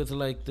with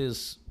like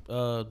this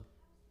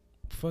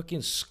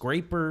fucking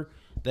scraper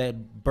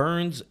that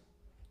burns.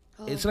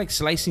 It's like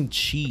slicing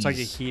cheese. It's like a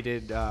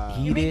heated.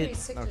 You made me heated.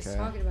 sick just Okay.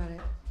 talking about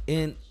it.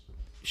 And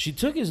she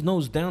took his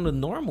nose down to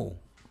normal.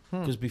 Hmm.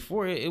 Because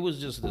before it was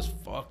just this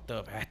fucked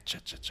up. Oh,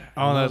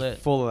 You know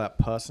that's full of that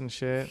pus and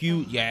shit.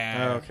 huge.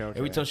 Yeah. Oh, okay, okay.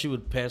 Every time she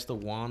would pass the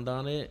wand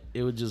on it,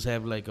 it would just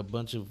have like a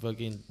bunch of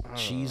fucking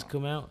cheese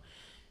come out.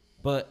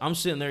 But I'm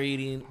sitting there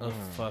eating a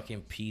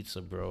fucking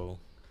pizza, bro.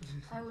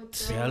 I would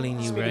throw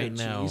Telling you up. right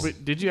now.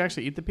 Wait, did you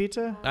actually eat the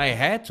pizza? I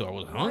had to. I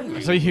was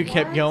hungry. So you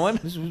kept What? going?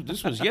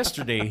 This was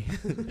yesterday.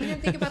 You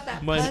didn't think about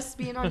that My- pus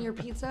being on your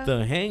pizza?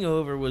 The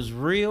hangover was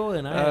real,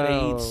 and I had to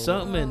Oh. eat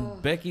something. Oh.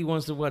 And Becky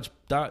wants to watch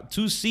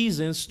 2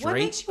 seasons What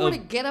straight. makes you want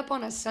of- to get up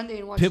on a Sunday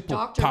and watch Pimple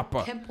Dr.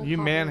 Popper. Pimple You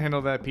Popper?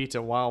 manhandled that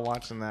pizza while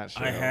watching that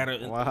show. I had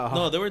to. Wow.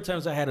 No, there were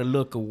times I had to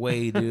look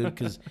away, dude,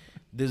 because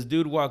this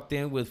dude walked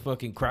in with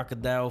fucking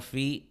crocodile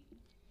feet.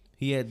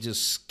 He had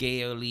just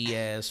scaly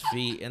ass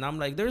feet, and I'm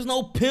like, "There's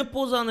no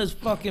pimples on his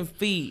fucking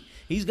feet.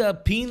 He's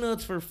got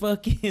peanuts for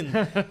fucking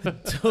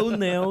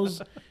toenails,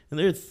 and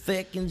they're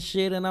thick and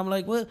shit." And I'm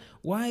like, "What?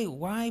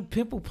 Why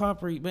pimple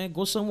popper, man?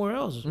 Go somewhere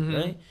else,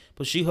 right?"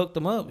 But she hooked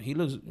him up. He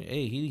looks,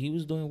 hey, he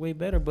was doing way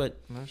better. But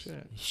No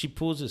shit. she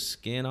pulls his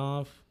skin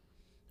off,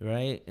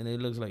 right, and it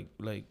looks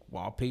like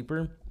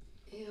wallpaper.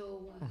 Ew.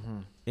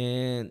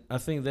 And I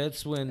think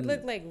that's It when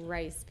looked like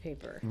rice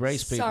paper.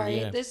 rice paper. Sorry,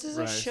 yeah. this is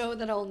a Right. show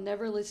that I'll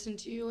never listen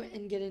to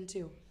and get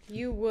into.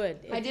 You would.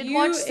 I If did you-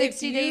 watch if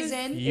 60 Days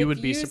In. You would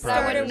if be you surprised.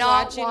 started I would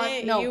not watching want-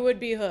 it, no. you would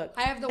be hooked.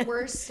 I have the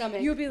worst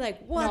stomach. You would be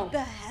like, what No.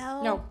 the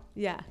hell? No.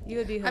 Yeah, you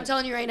would be hooked. I'm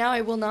telling you right now,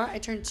 I will not. I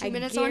turned 2 I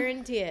minutes on.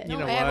 guarantee it. No, You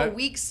know I have a what?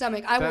 weak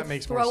stomach. I That will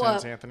makes throw more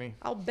sense, up. Anthony.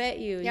 I'll bet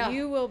you. Yeah.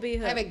 You will be I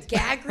hooked. have a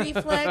gag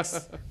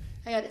reflex.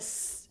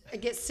 I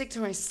get sick to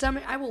my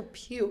stomach. I will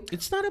puke.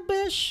 It's not a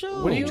bad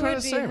show. What are you You trying to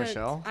would be say, hooked.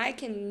 Michelle? I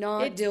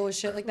cannot It's deal with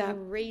shit like that.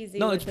 Crazy.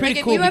 No, with it's it. pretty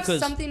Like cool if you have because-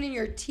 something in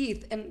your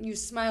teeth and you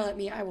smile at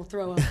me, I will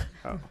throw up.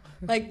 Oh.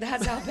 Like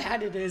that's how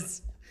bad it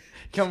is.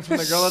 Come from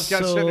the girl that's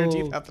got shit in her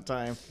So- teeth half the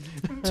time.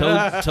 Toe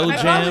I probably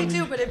jam.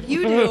 do, but if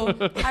you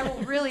do, I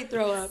will really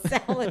throw up.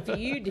 Sell if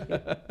you do.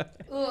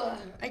 Ugh,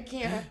 I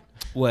can't.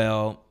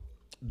 Well,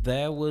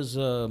 that was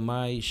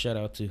my shout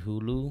out to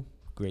Hulu.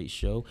 Great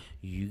show.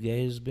 You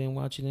guys been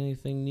watching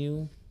anything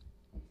new?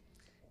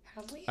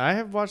 Have we? I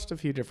have watched a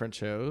few different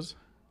shows.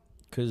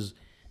 Because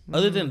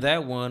other than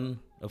that one,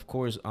 of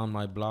course, On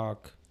My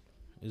Block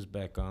is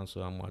back on,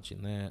 so I'm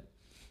watching that.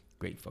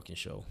 Great fucking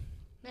show.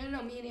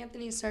 No. Me and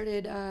Anthony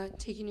started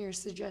taking your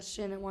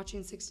suggestion and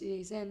watching 60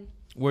 Days In.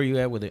 Where you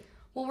at with it?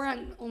 Well, we're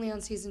only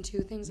on season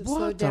 2. Things have What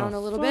slowed the down a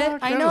little fuck?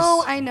 bit. I That know,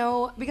 was- I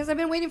know, because I've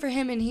been waiting for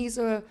him, and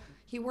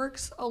he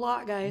works a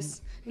lot,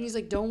 guys, and he's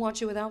like, "Don't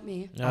watch it without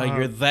me." Oh,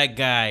 you're that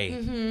guy.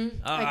 I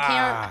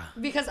Ah.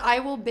 can't because I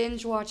will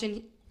binge watch,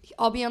 and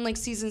I'll be on like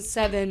season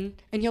 7,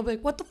 and he'll be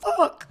like, "What the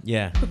fuck?"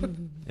 Yeah.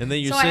 And then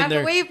you're So I sitting have there.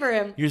 to wait for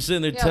him. You're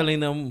sitting there Yeah.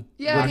 telling him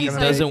Yeah, what he he's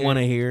like- doesn't want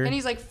to hear. And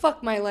he's like,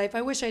 "Fuck my life.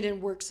 I wish I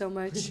didn't work so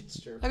much.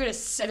 It's true. I'm gonna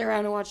sit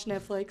around and watch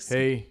Netflix."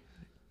 Hey,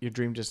 your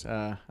dream just,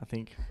 I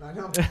think. I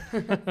know.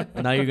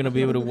 Now you're gonna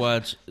be able to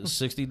watch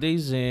 60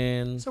 Days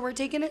In. So we're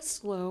taking it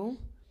slow.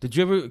 Did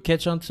you ever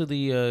catch on to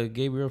the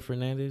Gabriel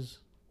Fernandez?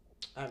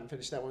 I haven't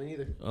finished that one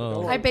either.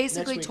 Oh. I Next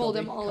basically week told I'll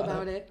him be all caught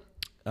about up. it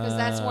because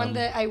that's one Um,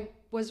 that I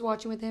was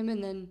watching with him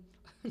and then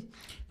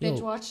binge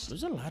Yo, watched.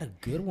 There's a lot of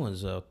good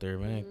ones out there,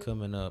 man,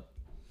 coming up.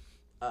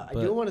 I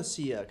But- do want to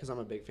see, because I'm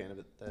a big fan of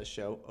the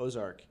show,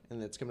 Ozark,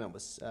 and it's coming out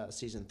with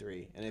season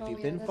 3. And if Oh, you've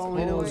yeah, been that's a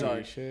following good one.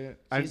 Ozark, shit.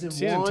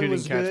 season 1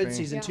 was good, me.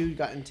 season Yeah. 2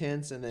 got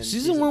intense, and then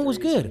Season 1 was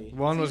 3 is good. gonna be-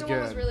 One was Season one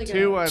good. was really good.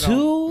 2, I don't.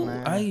 Two,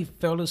 nah. I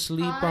fell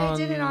asleep I on.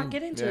 did not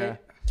get into Yeah.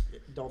 it.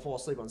 Don't fall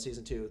asleep on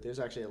season 2. There's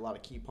actually a lot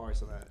of key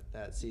parts of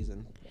that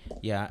season.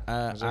 Yeah,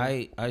 Was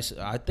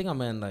I think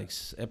I'm in like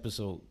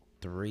episode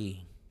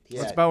 3. Yeah,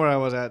 That's about where I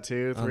was at,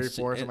 too. On 3,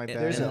 se- 4, something like and-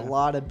 that. there's Yeah. a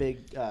lot of big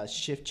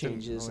shift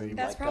changes and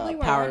That's like probably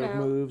where power I'm at.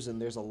 moves,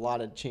 and there's a lot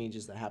of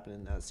changes that happen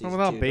in season Well,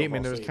 without 2.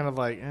 Bateman, it was kind of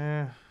like,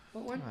 I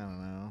What one? don't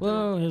know.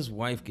 Well, his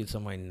wife gets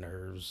on my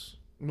nerves.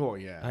 Well,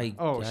 yeah. I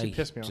She I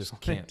pissed me off. just so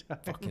many can't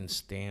times. fucking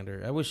stand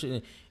her. I wish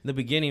in the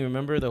beginning,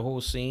 remember the whole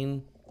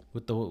scene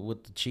with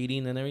the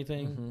cheating and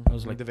everything. I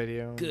was like, the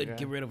video. good, yeah.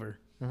 get rid of her.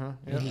 Uh-huh.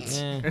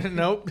 Eh.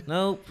 Nope.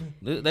 Nope.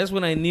 That's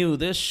when I knew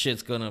this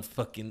shit's gonna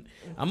fucking.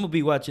 I'm gonna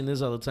be watching this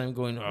all the time,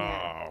 going,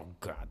 oh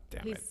God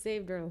damn He it.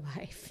 saved her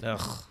life.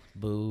 Ugh,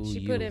 boo. She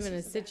you. put him in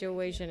a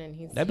situation, and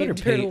he That better saved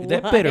her pay.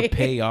 That better life.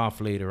 pay off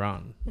later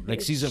on, like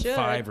It season should.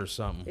 5 or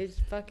something. It's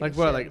fucking Like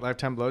what? should. Like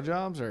lifetime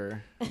blowjobs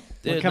or Yeah,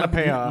 what kind of not-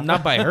 payoff?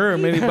 Not by her,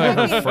 maybe by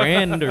her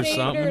friend or saved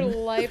her something.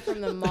 life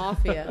from the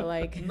mafia.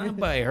 Like Not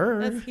by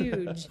her. that's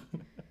huge.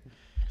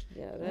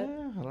 Yeah,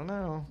 that. I don't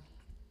know.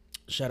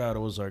 Shout out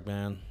Ozark,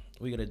 man.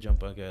 We gotta jump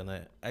back on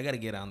that. I gotta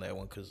get on that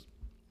one because,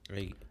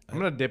 I'm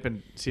gonna dip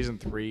in season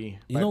 3.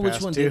 you know which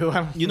one? Two.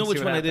 You know See which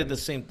what one I did the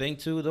happens. same thing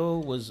to though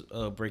was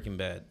Breaking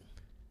Bad.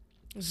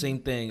 Same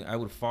thing. I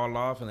would fall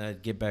off and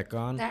I'd get back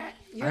on. That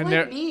you're I like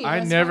never- me. I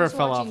That's never why was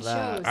fell off watching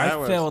that. shows. I I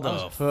was- fell I the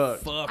was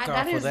hooked. fuck That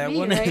off is of that me,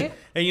 one. right?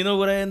 And you know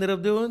what I ended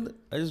up doing?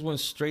 I just went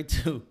straight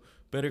to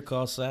Better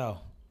Call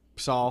Saul.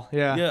 Saul.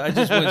 Yeah. Yeah, I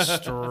just went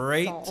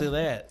straight Saul. to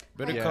that.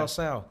 Better Yeah. Call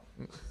Saul.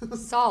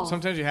 Saul.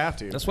 Sometimes you have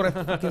to. That's what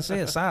I fucking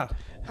said, Saul.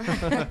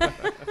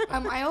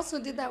 I also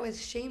did that with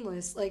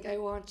Shameless. Like I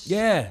watched.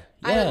 Yeah,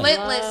 I yeah.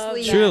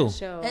 relentlessly. True.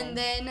 Show. And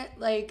then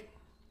like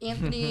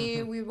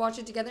Anthony, we would watch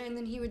it together, and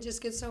then he would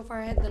just get so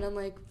far ahead that I'm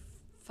like,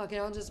 fuck it,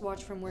 I'll just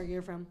watch from where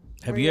you're from.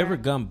 Have where you you're ever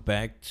at. gone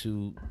back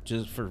to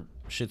just for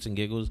shits and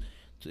giggles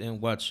and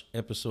watch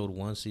episode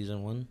 1,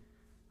 season 1?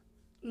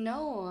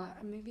 No,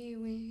 maybe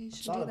we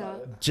should Thought do about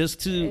that. it. Just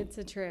to It's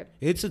a trip.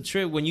 it's a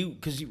trip when you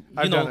because you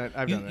I've know done it,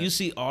 I've you, done it. you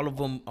see all of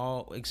them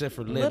all except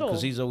for Lip Little.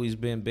 because he's always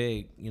been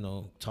big,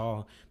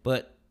 tall.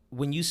 But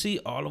when you see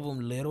all of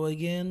them little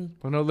again,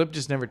 Well, no, Lip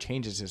just never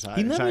changes his height.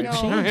 He never His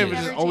height. changes. It was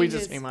Never just always the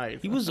changes. same height.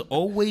 he was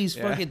always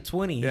Yeah. fucking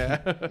 20.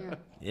 Yeah. Yeah.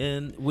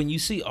 And when you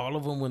see all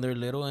of them when they're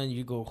little and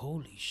you go,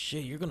 holy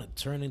shit, you're gonna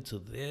turn into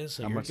this.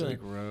 And How you're much gonna, they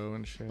grow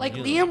and shit. Like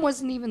Yeah. Liam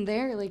wasn't even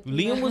there. Like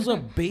Liam was a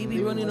baby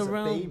Liam running was a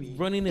around, baby.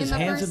 running his the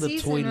hands in first the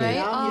season, toilet. right?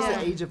 Now he's Oh.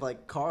 the age of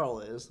like Carl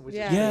is, which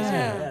Yeah.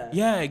 Yeah, is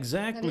yeah, That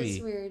exactly.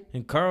 is weird.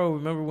 And Carl,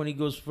 remember when he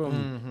goes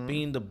from Mhm.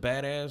 being the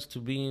badass to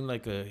being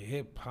like a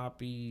hip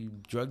hoppy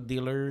drug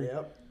dealer?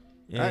 Yep.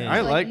 And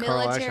I like Carl,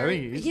 actually. I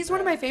military- think he's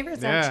one of my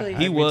favorites, yeah, actually.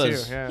 He me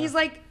was. Too, yeah. He's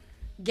like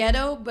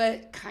ghetto,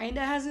 but kind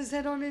of has his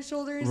head on his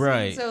shoulders.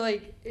 Right. So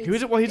like, He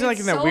was he's like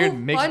in that weird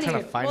mix kind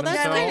of find Well, that's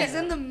himself. Yeah, kinda- he's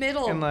in the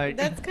middle. and like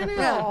That's kind of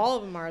Yeah. how all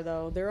of them are,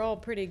 though. They're all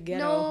pretty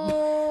ghetto.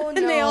 no, And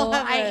they all no,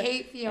 have I a-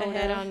 hate A head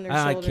Fiona. on their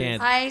I shoulders.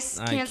 can't. I I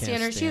can't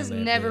stand her. She has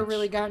stand that never bitch.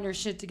 really gotten her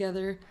shit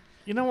together.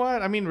 you know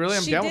what? I mean, really,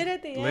 I'm She down did with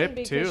at the end Lip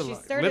because too. she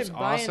started Lip's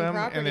buying awesome,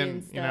 property and then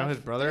and you know his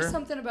stuff. brother, There's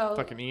something about.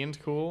 fucking Ian's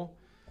cool.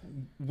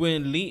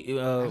 When Lee, I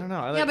don't know.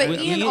 I like Yeah, but when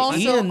Ian Ian- also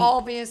Ian-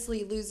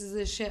 obviously loses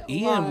his shit a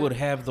Ian lot would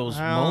have those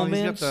Well, he's got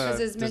moments. the- because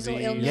his mental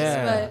disease. illness.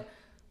 Yeah.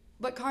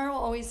 But Carl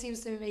always seems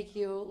to make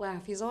you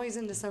laugh. He's always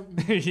into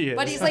something. He is.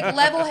 But he's like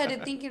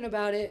level-headed thinking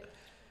about it.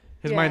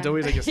 His Yeah. mind's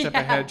always like a step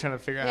Yeah. ahead, trying to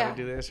figure out how Yeah. to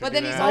do this. Or But do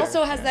then he's that.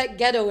 also has Yeah. that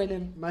ghetto in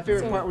him. My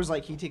favorite So- part was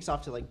like he takes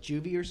off to like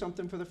juvie or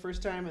something for the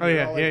first time, and Oh, they're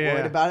yeah, all like, yeah, worried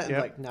yeah. about it. And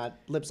Yep. like, nah,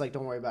 Lip's like,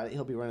 don't worry about it.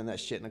 He'll be running that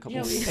shit in a couple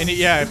Yeah. weeks. And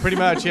yeah, pretty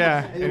much,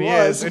 yeah. And and he he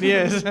was. is. And he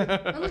is.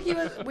 And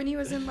look, when he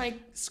was in like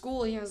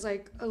school, he was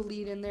like a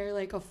lead in there,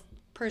 like a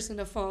person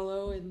to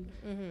follow, and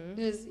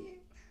his.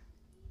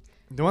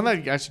 The one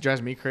that actually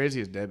drives me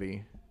crazy is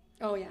Debbie.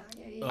 Oh yeah,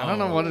 yeah, yeah. I don't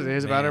know what it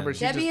is about her, man. but she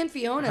Debbie just, and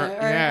Fiona her, are,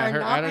 yeah, are her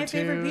not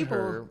attitude, my favorite people.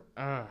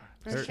 Her,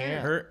 For sure.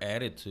 Her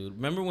attitude.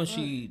 Remember when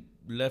she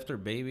left her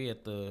baby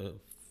at the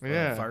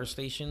Yeah. fire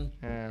station?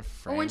 yeah,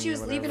 Or when she Franny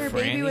was or leaving her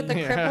whatever. baby with the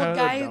Franny? crippled Yeah,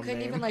 guy who dumb couldn't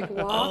name. even like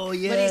walk, Oh, but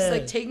he's yeah.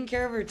 like taking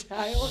care of her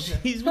child.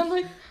 He's I'm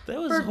like, that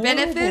was for horrible.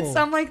 benefits,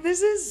 I'm like,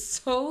 this is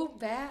so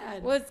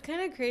bad. Well, it's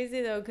kind of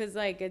crazy though, because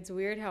like it's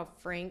weird how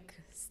Frank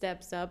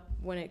steps up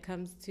when it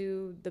comes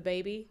to the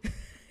baby,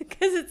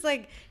 because it's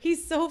like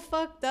he's so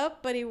fucked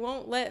up, but he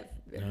won't let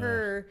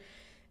her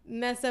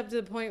mess up to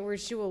the point where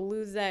she will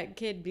lose that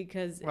kid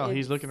because Well,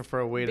 he's it's- looking for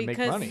a way to make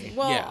because- money.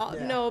 Well, Yeah.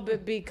 Yeah. no,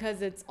 but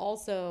because it's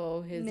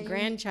also his Named-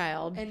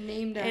 grandchild, and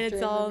named after and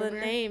it's him, all the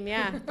remember? name,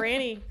 yeah,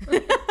 Franny.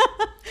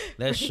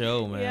 That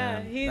show, man.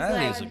 Yeah, he's That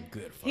like- is a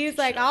good fucking He's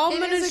like, show. I'm It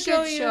gonna is a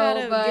show good you how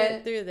show, to but-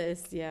 get through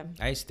this. Yeah.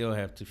 I still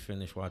have to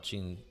finish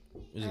watching.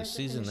 Is I it have to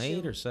season finish 8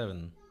 it. or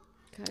 7?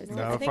 Guys,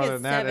 No, I think farther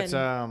it's than that,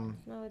 7.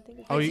 it's No, I think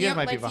it's Oh, you guys Fio-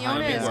 might be but behind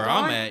Fiona me. is Where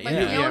gone. I'm at, But yeah.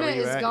 Yeah, Fiona where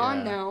you is at, gone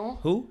yeah. now.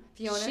 Who?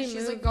 Fiona, She she's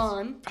moved. like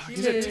gone. Oh,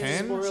 he's at Because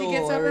 10? She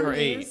gets up Or and or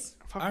 8. leaves.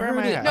 Fuck, I where am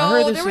heard I it. at? I heard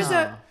No, this there was is-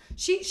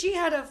 a she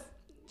had a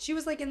she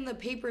was like in the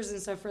papers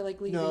and stuff for like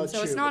leaving, No,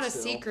 so it's true, not but a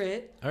still.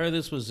 secret. I heard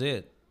this was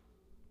it.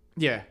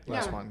 Yeah,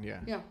 last Yeah. one, yeah.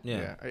 Yeah.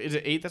 Yeah. Is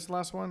it 8 that's the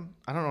last one?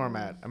 I don't know where I'm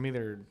at. I'm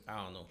either...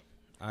 I don't know.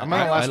 I'm on the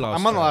last, lost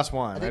I'm on the track. last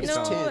one. I think just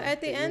it's don't- No, 10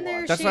 at the that you end there,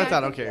 watched. That's she what I had-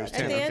 thought. Okay, it was At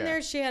 10. the Okay. end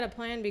there, she had a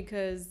plan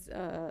because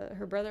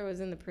her brother was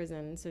in the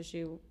prison, so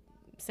she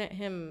sent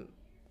him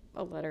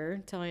a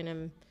letter telling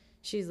him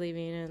she's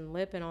leaving, and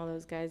Lip and all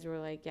those guys were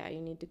like, "Yeah, you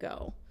need to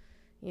go.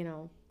 You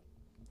know,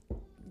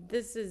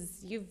 this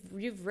is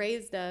you've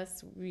raised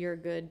us. You're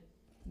good.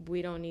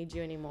 We don't need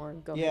you anymore.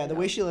 Go." Yeah, ahead, the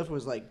go." way she left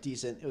was like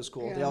decent. It was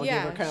cool. They all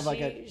yeah, gave her kind of like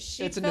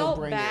she it's a felt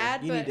no-brainer.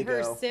 bad, You but need to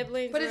her go.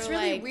 siblings. But it's were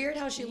really like, weird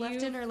how she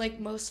left "You-" in her like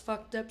most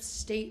fucked up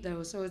state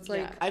though. So it's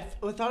like Yeah. I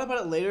thought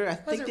about it later. I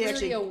think Wasn't they really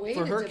actually, a way for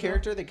to her develop-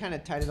 character, they kind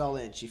of tied it all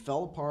in. She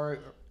fell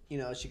apart. You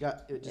know, she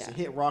got it just Yeah.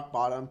 hit rock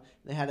bottom.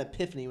 They had an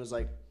epiphany. Was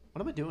like,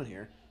 what am I doing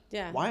here?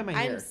 Yeah. Why am I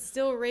I'm here?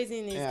 still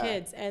raising these Yeah.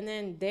 kids. And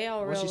then they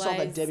all When she realized. saw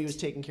that Debbie was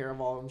taking care of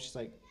all of them, she's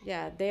like,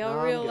 Yeah, they all No,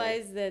 I'm good.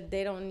 realized that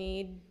they don't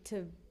need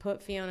to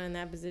put Fiona in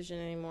that position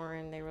anymore,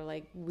 and they were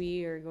like,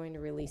 "We are going to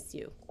release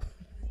you."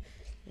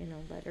 You know,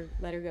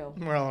 let her go.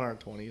 We're all in our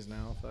 20s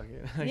now. Fuck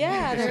it.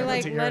 Yeah, they're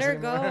like, Take let her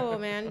us anymore." go,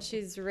 man.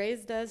 She's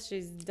raised us.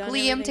 She's done.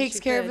 Liam everything takes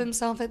she care of could.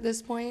 himself at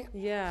this point.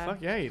 Yeah, Fuck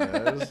yeah, he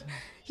does.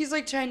 He's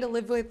like trying to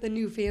live with the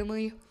new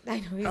family.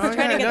 I know. He's Oh, trying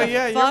to yeah, get no, the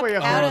yeah, you're fuck way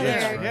out of home.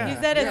 there. Yeah,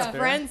 He's at his yeah.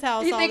 friend's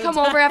house. all They the come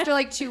time. over after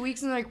like 2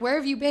 weeks and they're like, "Where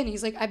have you been?"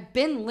 He's like, "I've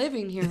been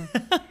living here.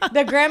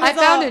 The grandma's I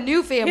found all, a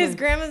new family." His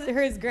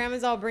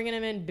grandma's all bringing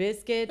him in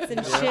biscuits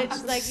and shit.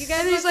 She's like, "You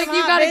guys, And he's want like, some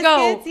 "You hot gotta go."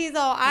 biscuits?" He's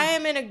all, "I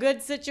am in a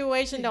good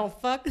situation. Don't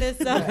fuck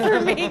this up for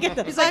me." Get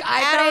the He's fuck like,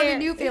 "I outta found here." a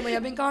new family.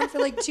 I've been gone for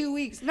like 2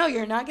 weeks." "No,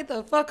 you're not. Get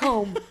the fuck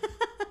home.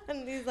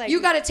 And he's like,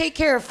 You got to take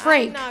care of I'm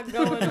Frank." not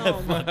going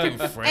home. Fucking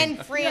Frank. And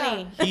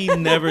Franny. He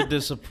never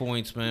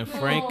disappoints, man.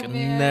 Frank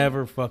man.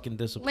 never fucking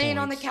disappoints. Laying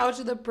on the couch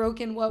with a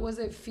broken, what was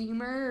it,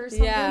 femur or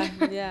something? Yeah,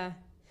 yeah.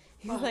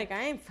 He's like,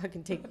 I ain't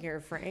fucking taking care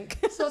of Frank.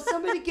 So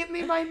somebody give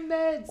me my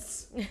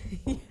meds.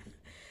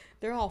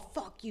 They're all,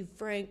 fuck you,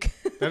 Frank.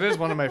 That is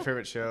one of my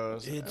favorite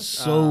shows. It's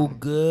so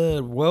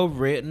good, well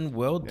written,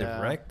 well Yeah.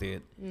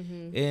 directed,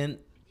 and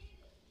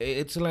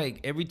it's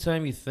like every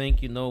time you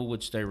think you know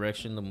which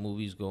direction the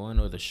movie's going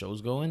or the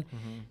show's going,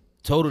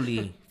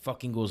 totally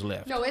fucking goes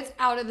left. No, it's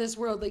out of this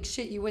world, like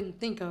shit you wouldn't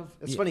think of.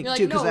 it's funny You're like,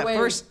 too, because "No at way."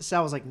 first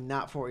Sal was like,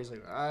 not for it. He's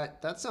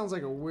like, that sounds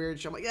like a weird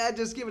show. I'm like, yeah,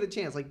 just give it a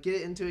chance. Like,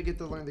 get into it, get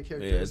to learn the Yeah,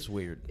 characters. it's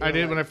weird. I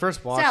did when I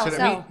first watched Sal, it. I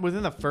Sal. mean,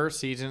 within the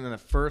first season and the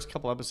first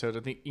couple episodes,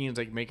 I think Ian's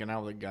like making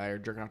out with a guy or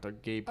jerking off to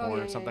gay porn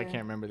yeah, or something. yeah, I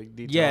can't remember the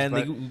details. Yeah, and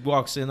but he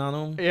walks in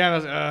on him. yeah, I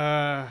was,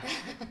 I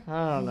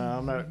don't know.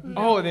 I'm not.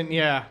 Oh,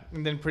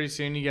 and then pretty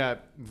soon you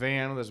got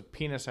Van with his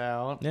penis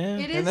out. Yeah,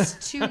 It is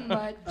too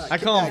much. I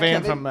call him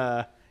Van Kevin?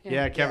 from.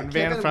 Kevin.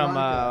 Van Kevin from.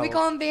 Monaco. We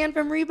call him Van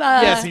from Reba.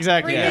 Yes,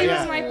 exactly. Reba Yeah,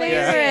 was my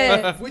yeah.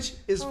 favorite. Which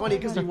is funny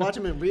because you watch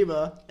him in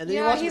Reba, and then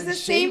you Yeah, watch him he's in the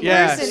same Shane.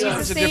 Yeah, person. it's He's a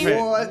the same.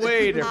 different,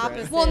 way different.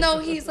 Opposite. Well, no,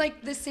 he's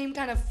like the same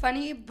kind of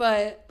funny,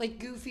 but like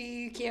goofy.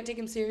 You can't take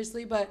him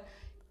seriously, but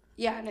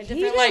yeah, in a He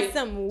different does light.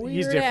 some He's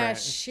weird different. ass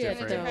It's shit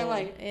different. though. Different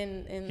light.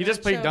 In He just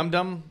that played show. Dum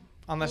Dum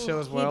on that show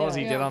as He well as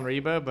he does. did Yeah. on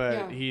Reba, but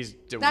Yeah. he's.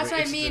 That's what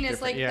I it's mean. It's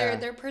different- like yeah.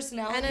 their And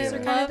personalities I are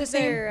kind of love the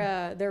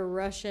same. their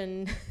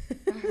Russian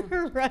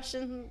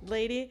Russian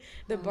lady,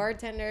 the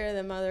bartender,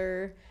 the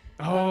mother.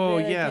 Oh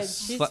the other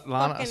yes, kid. She's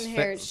Svetlana. fucking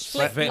hair.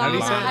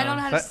 Svetlana. I don't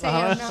know how to say it.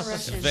 I'm not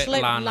Russian.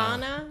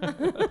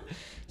 Svetlana.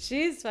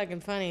 She's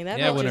fucking funny. That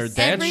yeah. bitch When her is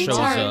dad every shows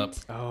time- up,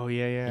 Oh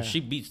yeah, yeah. and she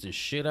beats the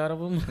shit out of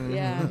him.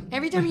 Yeah.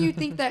 Every time you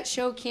think that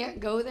show can't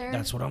go there,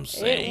 That's what I'm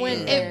saying.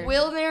 went there. it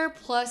will there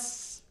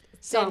plus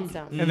some.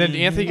 Some. And then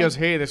Anthony goes,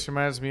 "Hey, this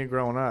reminds me of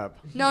growing up."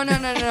 No.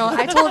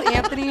 I told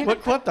Anthony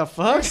What the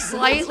fuck?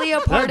 slightly a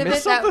part of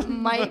miss it that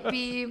something? might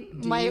be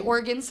my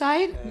organ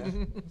side.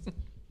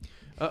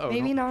 Uh-oh.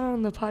 Maybe not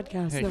on the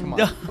podcast, Hey, though. come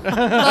on.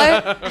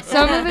 But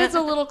some of it's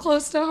a little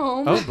close to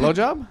home. Oh,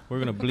 blowjob? We're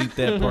gonna bleep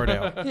that part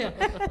out. Yeah.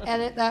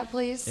 Edit that,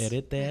 please.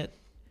 Edit that.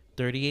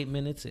 38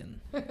 minutes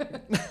in.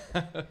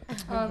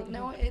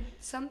 No,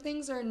 some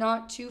things are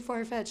not too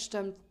far fetched.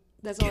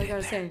 That's all I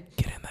gotta say.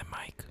 Get in that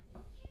mic.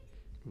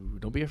 Ooh,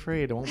 don't be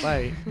afraid. It won't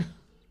bite.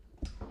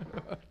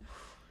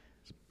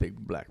 It's a big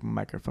black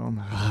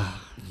microphone.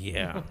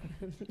 Yeah.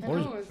 I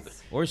know,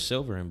 it's- Or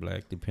silver and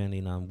black,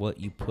 depending on what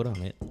you put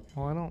on it.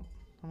 Oh, I don't.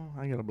 Oh,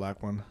 I got a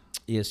black one.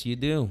 Yes, you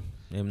do.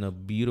 And a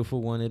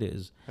beautiful one it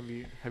is. Have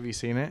you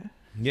seen it?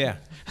 Yeah.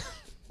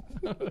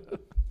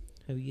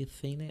 Have you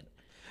seen it?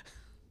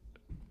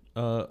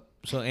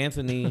 So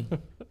Anthony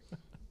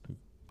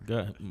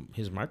got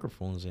his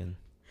microphones in.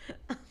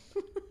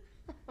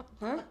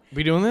 Huh?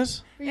 We doing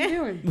this? What are you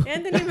doing?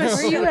 Anthony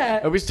Where you Michelle.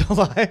 at? Are we still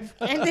live?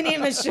 Anthony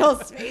and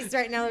Michelle's face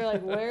right now. They're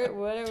like, what are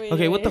we Okay,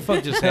 doing? what the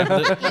fuck just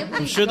happened? I'm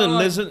Anthony's sure the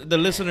gone. the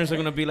listeners are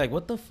gonna be like,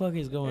 "What the fuck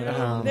is going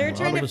on?" They're All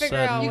trying of to a figure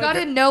sudden- out You what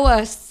gotta know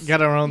us.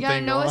 Got our own You gotta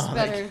thing know going us on.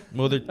 better.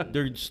 Well,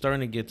 they're starting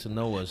to get to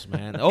know us,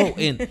 man. Oh,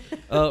 and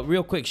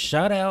real quick,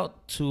 shout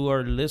out to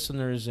our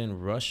listeners in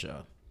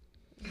Russia,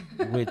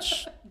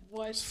 which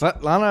What?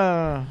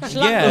 Svetlana.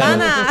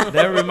 yeah,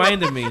 that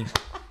reminded me.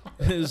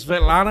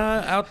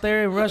 Svetlana out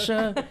there in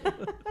Russia.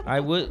 I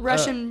would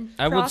Russian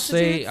I would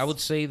say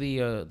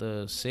prostitutes?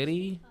 the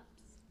city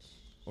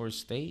or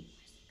state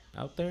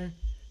out there,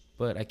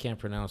 but I can't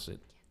pronounce it.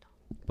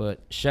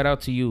 But shout out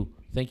to you.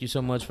 Thank you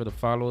so much for the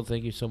follow.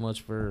 Thank you so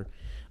much for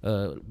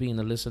being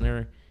a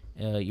listener.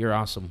 You're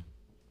awesome.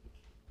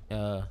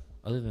 Other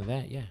than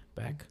that, yeah,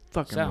 back.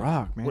 Fucking Sal,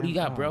 rock, man. What do you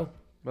got, Oh. bro?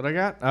 What I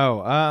got?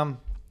 Oh,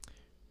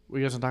 what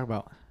you guys gonna talk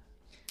about?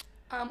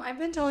 I've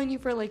been telling you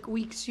for like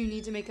weeks you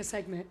need to make a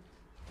segment.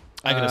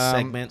 I got a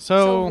segment. So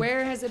So,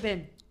 where has it been?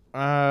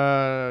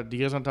 do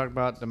you guys want to talk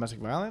about domestic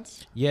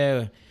violence?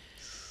 Yeah.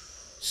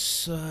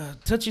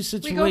 Touchy We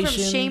situation. go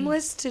from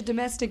shameless to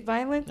domestic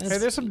violence. Hey,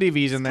 there's some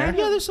DVs in there. kind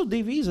Yeah, there's some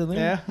DVs in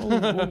there.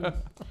 Yeah.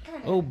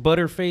 Oh,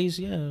 Butterface.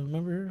 Yeah,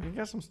 remember her? We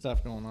got some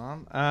stuff going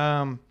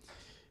on.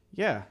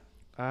 Yeah.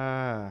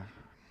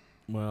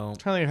 Well, I'm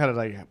trying to think how to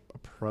like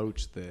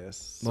approach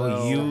this.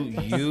 well,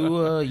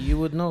 So, you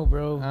would know,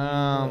 bro.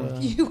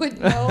 You would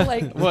know,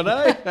 like, what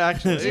I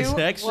actually Do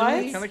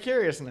actually what? kind of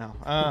curious now.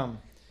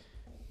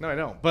 No, I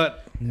don't.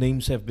 But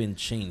names have been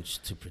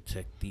changed to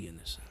protect the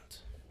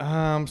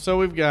innocent. so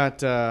we've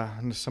got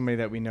somebody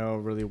that we know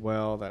really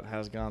well that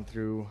has gone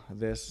through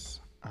this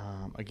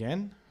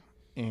again,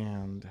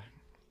 and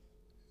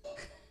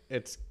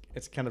it's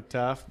kind of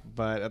tough.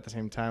 But at the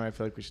same time, I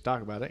feel like we should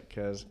talk about it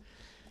because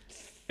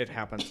it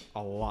happens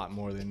a lot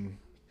more than.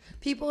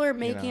 people are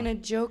making know. a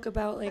joke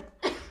about, like,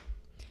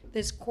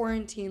 this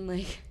quarantine,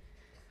 like,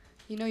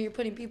 you're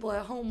putting people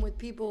at home with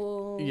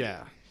people.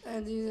 Yeah,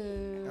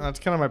 And, that's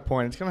kind of my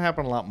point. It's gonna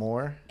happen a lot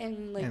more.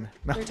 and like, And-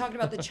 they're talking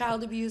about the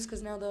child abuse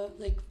because now the,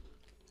 like,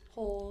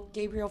 whole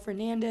Gabriel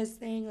Fernandez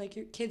thing, like,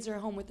 your kids are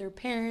home with their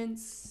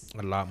parents.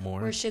 A lot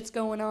more. Where shit's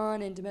going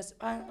on and domestic.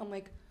 I'm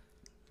like,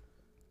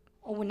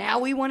 oh, now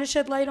we want to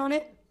shed light on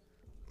it?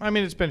 I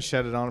mean, it's been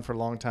shedded on for a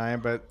long time,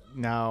 but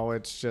now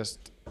it's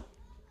just.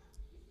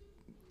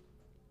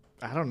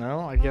 I don't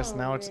know. I guess Oh,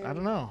 now it's. I man.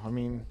 don't know. I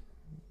mean,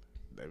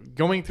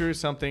 going through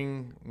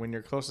something when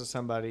you're close to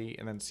somebody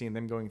and then seeing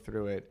them going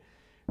through it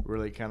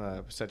really kind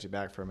of sets you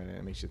back for a minute.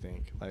 It makes you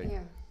think, like,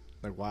 Yeah.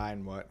 like why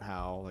and what,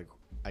 how. Like,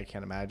 I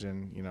can't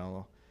imagine,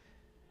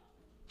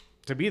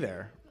 to be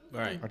there,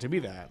 Right. or to be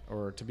that,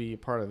 or to be a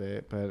part of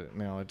it. But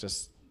it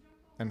just.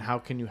 And how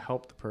can you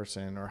help the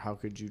person, or how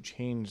could you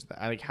change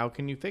that? Like, how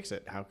can you fix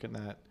it? How can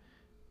that?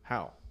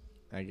 How?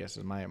 I guess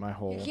is my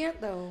whole You can't,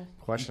 though.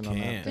 question You on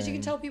that. can't. Because you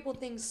can thing. tell people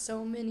things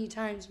so many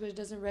times, but it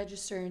doesn't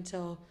register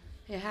until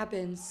it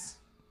happens.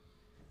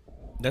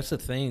 That's the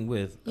thing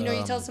with. You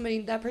tell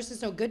somebody that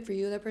person's no good for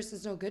you, that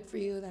person's no good for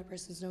you, that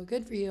person's no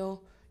good for you.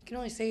 You can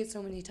only say it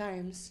so many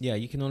times. Yeah,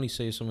 you can only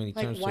say so many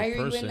Like, times why to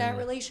are a person. you in that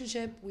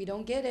relationship? We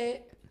don't get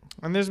it.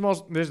 And there's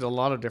a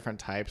lot of different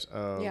types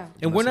of. Yeah.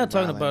 And we're not domestic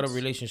talking about a violence.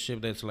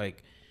 relationship that's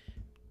like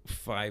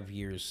 5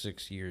 years,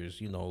 6 years,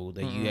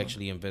 that you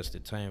actually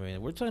invested time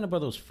in. We're talking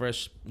about those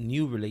fresh,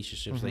 new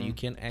relationships that you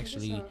can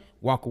actually not.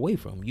 walk away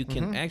from. You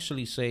can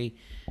actually say,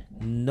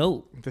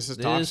 no, This is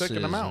toxic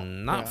and I'm out.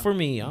 not Yeah. for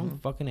me. I'm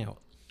fucking out.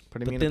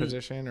 Putting But me in then- a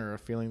position or a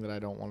feeling that I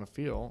don't want to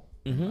feel.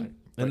 hmm Like,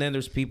 but- And then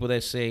there's people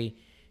that say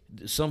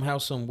somehow,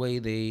 some way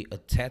they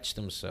attach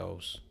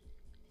themselves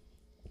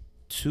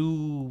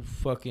too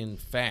fucking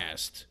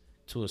fast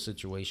to a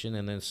situation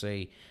and then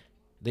say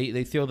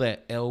they throw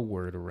that L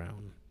word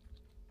around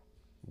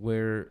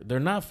where they're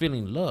not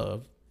feeling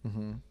love.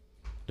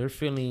 They're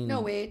feeling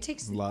No way. It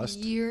takes Lust.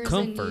 years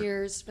Comfort. and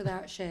years for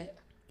that shit.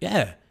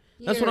 Yeah,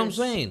 that's what I'm Years.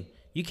 saying.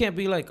 You can't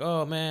be like,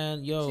 oh man,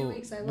 2 yo,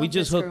 weeks, I we love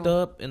just this hooked girl."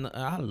 up and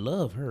I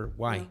love her.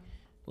 Why? Yeah.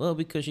 Well,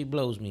 because she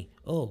blows me.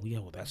 Oh yeah,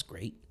 well that's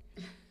great.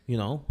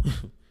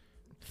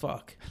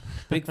 Fuck,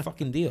 big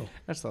fucking deal.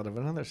 I just thought of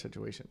another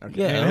situation.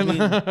 Okay. Yeah, I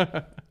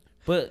mean,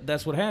 but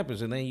that's what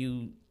happens, and then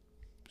you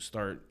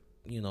start,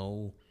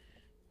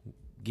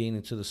 getting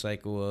into the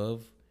cycle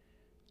of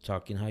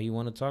talking how you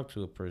want to talk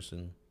to a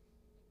person,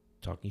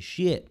 talking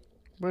shit.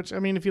 Which, I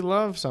mean, if you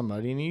love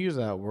somebody and you use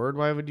that word,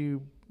 why would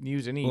you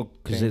use any? Well,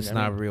 because it's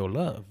not real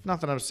love.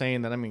 Not that I'm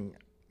saying that. I mean,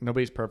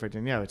 nobody's perfect,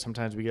 and yeah,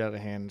 sometimes we get out of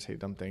hand and say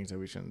dumb things that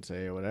we shouldn't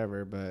say or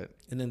whatever. But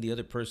And then the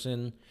other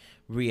person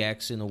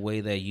reacts in a way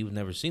that you've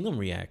never seen them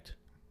react.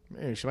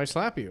 hey, she might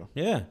slap you.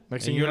 Yeah, Next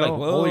and thing you know, like,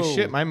 holy "Whoa,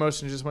 shit, my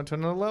emotion just went to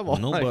another level.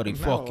 nobody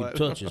Like, now fucking what?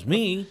 touches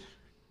me."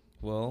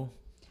 Well,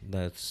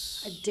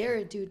 that's I dare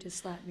a dude to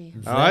slap me.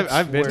 Oh,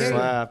 I've been where-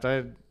 slapped.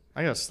 I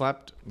got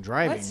slapped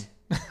driving. What?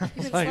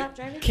 You been Like- slap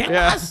driving? Can't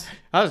Yeah,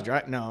 I was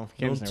driving. No, don't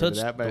Kim's never touch,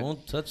 did that. But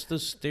don't touch the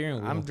steering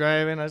wheel. I'm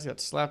driving. I just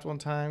got slapped one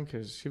time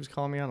because she was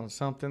calling me out on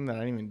something that I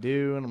didn't even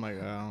do, and I'm like,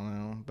 I don't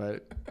know.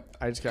 But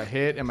I just got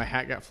hit, and my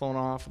hat got flown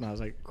off, and I was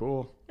like,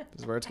 cool,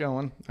 this is where it's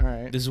going. All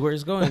right. This is where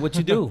it's going. What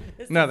you do?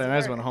 Nothing. I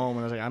just went home,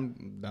 and I was like,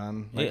 I'm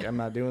done. Like, Yeah. I'm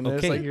not doing this.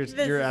 Okay. Like, This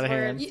you're is out of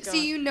where hand. it's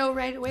See, you know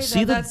right away See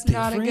that the that's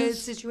not a good difference?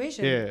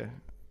 situation. Yeah.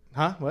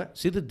 Huh? What?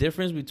 See the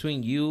difference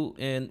between you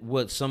and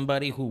what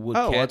somebody who would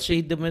Oh, well, catch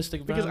a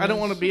domestic Because violence? I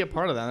don't want to be a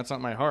part of that. That's not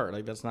my heart.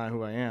 Like, that's not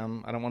who I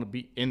am. I don't want to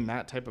be in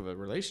that type of a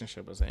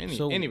relationship with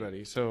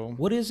anybody. So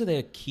What is it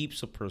that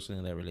keeps a person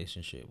in that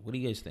relationship? What do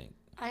you guys think?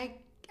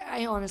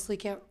 I honestly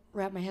can't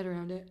wrap my head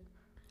around it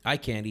I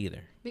can't either.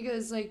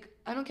 because like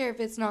I don't care if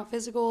it's not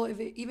physical,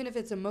 even if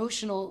it's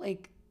emotional,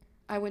 like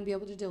I wouldn't be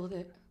able to deal with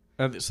it.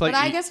 it's like but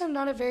I guess I'm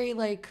not a very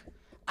like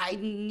I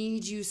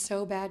need you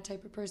so bad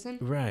type of person.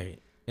 Right.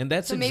 And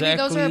that's So maybe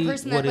exactly those are a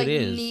person what that like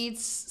it is.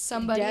 needs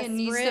somebody and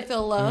needs to Desperate.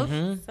 feel love.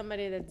 Mhm.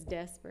 Somebody that's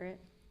desperate.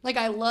 Like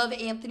I love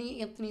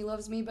Anthony. Anthony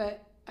loves me,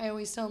 but I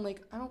always tell him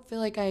like I don't feel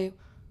like I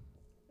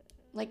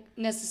like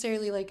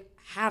necessarily like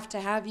have to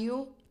have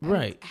you. I'm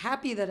Right.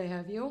 happy that I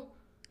have you.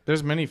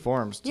 there's many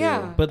forms too.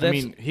 Yeah. But I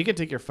that's- mean, he could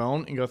take your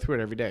phone and go through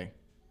it every day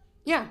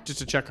Yeah. just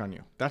to check on you.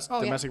 That's Oh,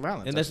 yeah. domestic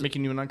violence. And that's that's-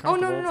 making you Oh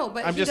uncomfortable. no,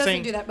 but I'm he just doesn't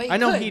saying, do that. But he I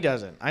know could. he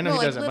doesn't. I know no, he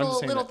like doesn't. but I'm little just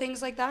saying little that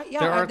things like that.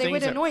 there are Yeah, they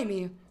would things that- annoy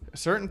me.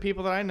 certain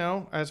people that I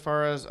know, as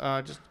far as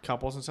just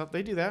couples and stuff,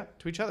 they do that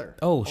to each other.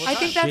 Oh, I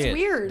think that's shit.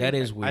 weird. That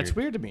is weird. That's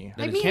weird to me.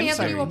 Like is me and campsite.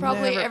 Anthony will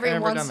probably Never, every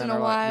ever once done in that a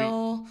in our life.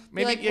 while be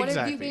maybe- like, what have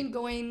exactly. you been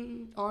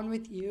going on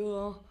with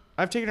you?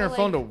 I've taken her But,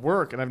 phone to like-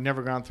 work, and I've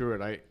never gone through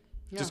it. I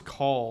Yeah. just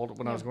called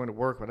when I was Yeah. going to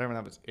work, whatever, and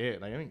that was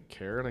it. Like, I didn't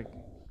care. Like,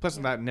 plus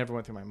that never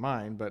went through my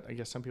mind. But I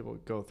guess some people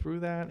go through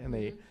that, and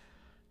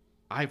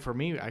Mm-hmm. for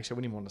me, actually, I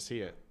wouldn't even want to see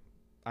it.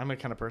 I'm the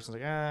kind of person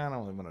like, I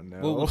don't really want to know.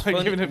 Well, what's Like,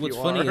 funny, even if what's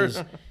you funny are.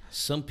 is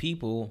some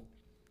people,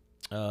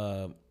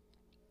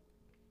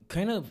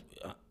 kind of,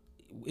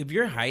 if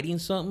you're hiding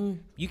something,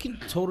 you can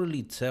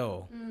totally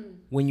tell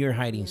when you're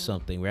hiding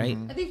something, right?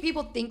 Mm-hmm. I think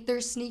people think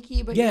they're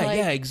sneaky, but Yeah, you're like,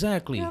 yeah,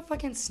 exactly. you're not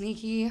fucking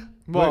sneaky.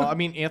 Well, I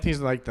mean, Anthony's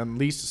like the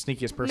least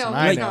sneakiest person No,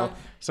 I he's know. not.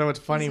 So it's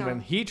funny He's when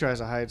not. he tries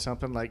to hide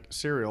something like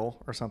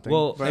cereal or something.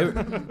 Well,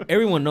 but-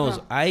 everyone knows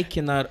No. I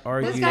cannot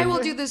argue. This guy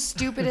will do the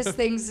stupidest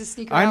things to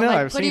sneak I around, know, like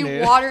I've putting seen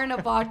it. water in a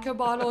vodka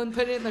bottle and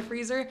put it in the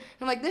freezer.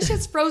 I'm like, this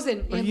shit's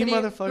frozen, Well, Anthony. you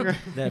motherfucker.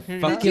 that you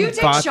fucking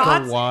take vodka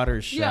shots? water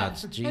Yeah.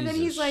 shots. And Jesus then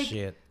he's like,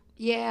 shit.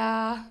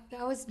 Yeah,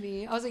 that was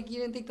me. I was like, you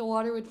didn't think the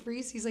water would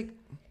freeze? He's like,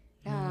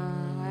 nah,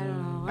 I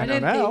don't know. I know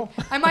didn't now.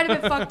 think. I might have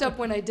been fucked up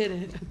when I did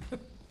it.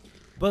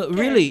 But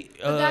really,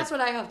 But that's what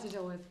I have to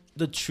deal with.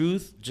 the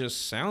truth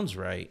just sounds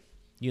right.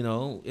 You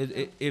know,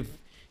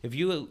 if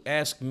you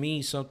ask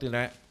me something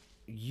that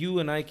you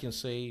and I can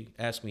say,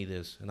 ask me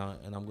this, and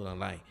I'm gonna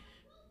lie.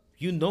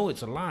 You know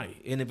it's a lie,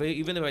 and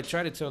even if I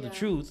try to tell the Yeah.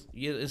 truth,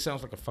 it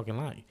sounds like a fucking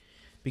lie,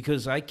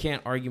 because I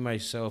can't argue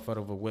myself out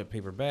of a wet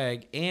paper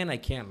bag, and I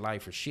can't lie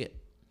for shit.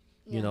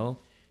 You Yeah. know,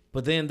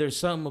 but then there's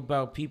something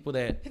about people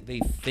that they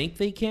think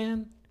they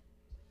can,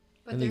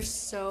 But and they're they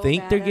so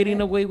think bad they're at getting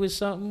it. away with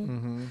something,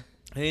 Mm-hmm.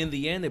 and in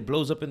the end, it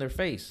blows up in their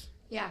face.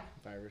 Yeah,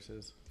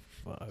 Viruses.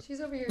 Fuck.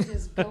 she's over here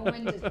just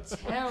going to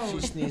town.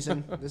 She's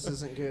sneezing. This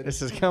isn't good.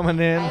 This is coming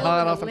in I hot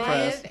live off the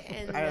press.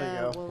 in There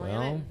you the go. Willamette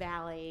Well,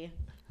 Valley.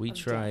 We of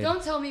tried.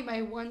 Don't tell me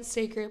my one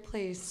sacred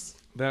place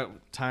That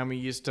time we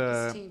used is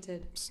to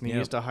tainted. sneeze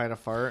Yep. to hide a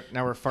fart.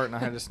 Now we're farting to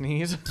hide a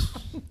sneeze.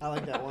 I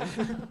like that one.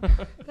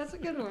 That's a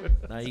good one.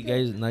 Now you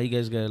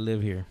guys gotta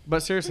live here.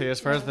 But seriously, as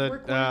far as Yeah, the we're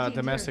quarantined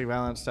domestic here.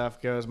 violence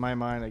stuff goes, my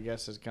mind, I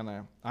guess, is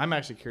gonna. I'm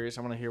actually curious.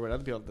 I want to hear what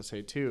other people have to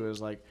say too.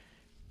 Is like,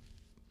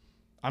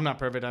 I'm not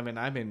perfect. I mean,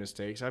 I've made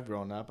mistakes. I've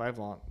grown up. I've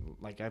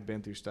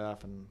been through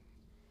stuff and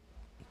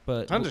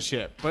But tons of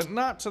shit, but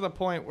not to the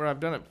point where I've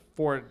done it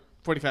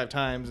 45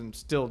 times and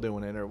still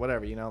doing it or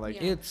whatever. You know,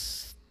 like Yeah.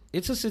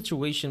 it's a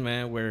situation,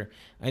 man, where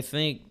I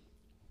think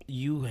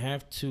you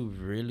have to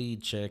really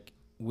check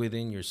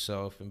within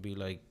yourself and be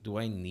like, do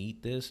I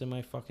need this in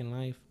my fucking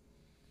life?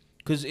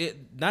 Because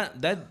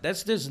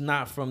that's just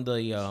not from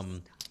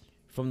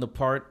the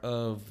part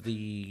of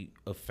the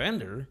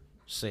offender,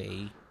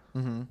 say,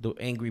 the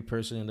angry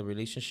person in the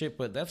relationship,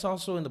 but that's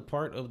also in the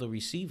part of the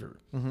receiver.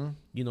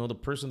 You know, the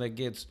person that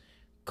gets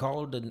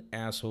called an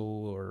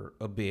asshole or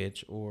a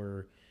bitch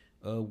or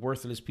a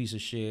worthless piece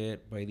of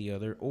shit by the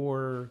other,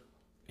 or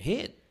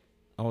hit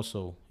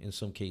also in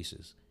some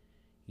cases.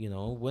 You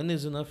know, when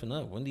is enough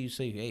enough? When do you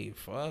say, hey,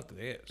 fuck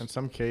this? in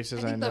some I cases,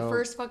 think I know. the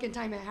first fucking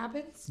time it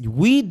happens.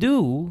 We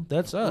do.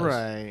 That's us.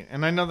 Right,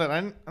 and I know that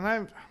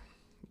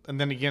and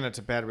then again, it's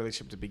a bad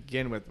relationship to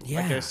begin with.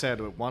 Like I Yeah.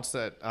 said, once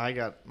that I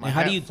got my And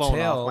how do hat you flown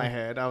tell- off my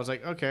head, I was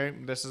like, okay,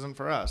 this isn't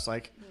for us.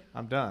 Like,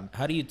 I'm done.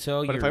 How do you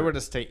tell But your... if I were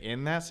to stay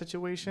in that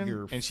situation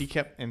You're and she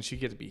get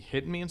to be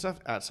hitting me and stuff,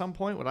 at some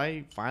point would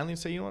I finally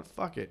say, you know what,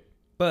 fuck it?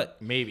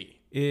 But Maybe.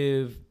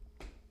 if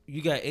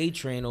you got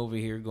A-Train over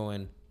here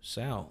going,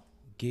 Sal,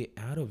 get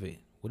out of it.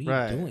 What are you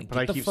Right, doing? but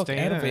Get I the keep fuck staying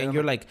out of in it. it. And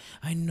you're like,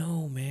 I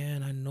know,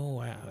 man. I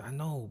know. I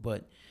know.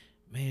 But,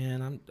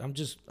 man, I'm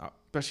just...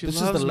 But she this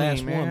is loves the me, last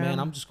one, man. man.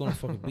 I'm just gonna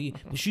fucking be.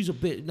 But she's a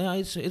bit. No,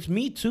 it's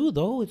me too,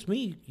 though. It's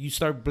me. You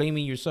start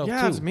blaming yourself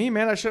Yeah, too. it's me,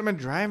 man. I should have been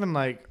driving,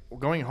 like,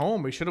 going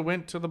home. We should have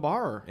went to the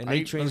bar. And I,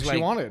 A-Train's she like,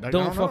 wanted. I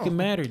don't know. fucking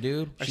matter,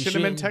 dude. I She should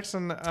have been shouldn't-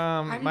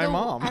 texting my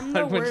mom. I'm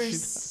the when she-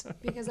 worst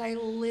because I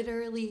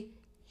literally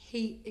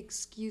hate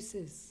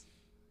excuses.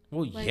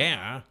 Well, like-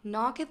 yeah,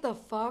 Knock it the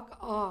fuck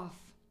off.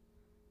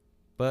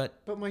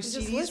 but But my Just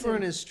CDs listen. were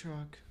in his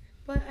truck.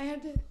 But I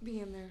had to be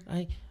in there.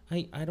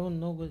 I don't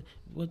know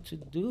what to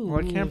do. Well,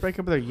 I can't break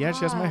up with her yet.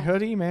 She has my God.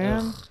 hoodie,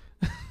 man.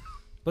 Ugh.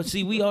 But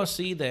see, we all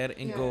see that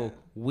and Yeah. go,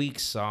 weak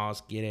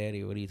sauce, get at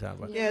it. What are you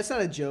talking about? Yeah, it's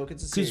not a joke.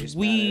 It's a 'Cause serious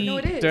we- matter. No,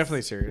 it is.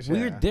 Definitely serious.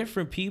 We're yeah.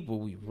 different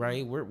people,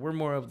 right? We're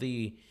more of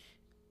the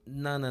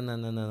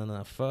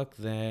no. Fuck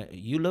that.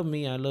 You love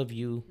me, I love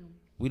you.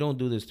 We don't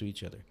do this to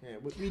each other. Yeah,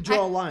 we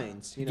draw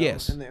lines, you know,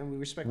 Yes. and then we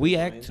respect. We those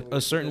act lines and we a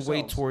respect certain way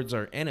ourselves. towards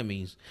our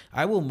enemies.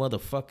 I will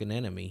motherfuck an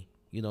enemy.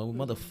 You know,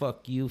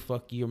 motherfuck you,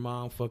 fuck your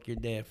mom, fuck your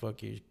dad,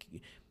 fuck your.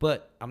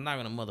 But I'm not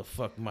gonna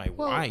motherfuck my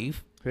Well,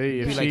 wife. Hey, Be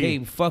if like, hey,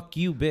 she fuck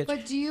you, bitch.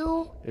 But do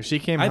you? if she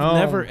came I've home,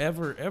 never,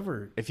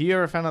 ever if you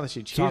ever found out that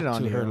she cheated talked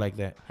on to you, her like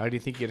that. how do you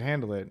think you'd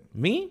handle it?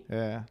 Me?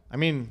 Yeah, I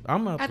mean,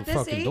 I'm out At the this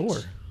fucking age? door.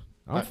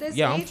 At this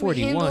I'm age, we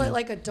handle 41. it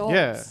like adults.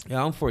 Yeah.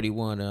 Yeah, I'm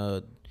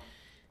 41.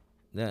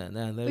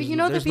 There's, you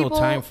know the there's no people-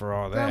 time for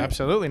all that.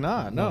 Absolutely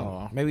not.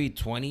 No. Maybe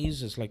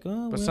 20s. It's like,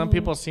 oh. But well. some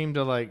people seem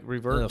to like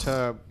revert Ugh.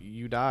 to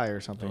you die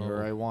or something,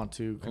 or Oh. I want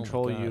to my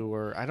control God. you,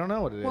 or I don't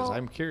know what it is. Well,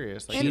 I'm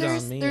curious. Like, And Cheat on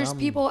there's me, there's I'm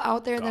people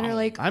out there that are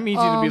like, I'm easy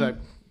to be um, like,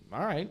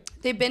 all right.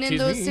 they've been in Tease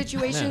those me.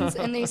 situations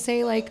and they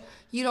say like,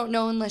 you don't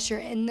know unless you're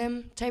in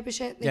them type of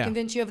shit. They Yeah.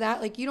 convince you of that.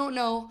 Like, you don't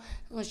know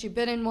unless you've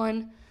been in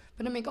one.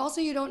 But I'm like,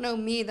 also you don't know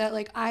me, that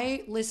like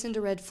I listen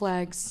to red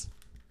flags.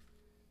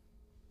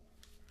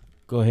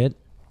 Go ahead.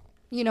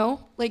 You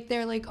know, like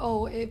they're like,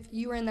 oh, if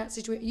you were in that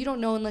situation, you don't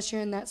know unless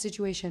you're in that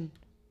situation.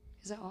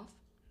 Is that off?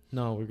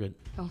 No, we're good.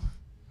 Oh,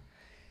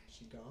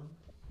 She's gone.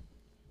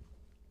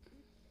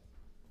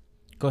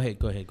 Go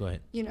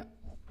ahead. you know.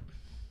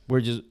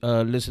 We're just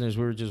listeners.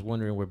 We were just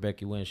wondering where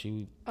Becky went.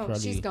 She Oh, probably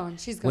she's gone.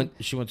 She's gone.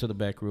 She went to the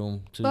back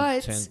room to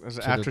But- tend It was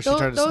to after the, she Tho-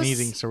 started those-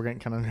 sneezing, so we're getting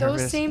kind of Those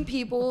nervous. same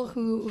people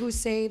who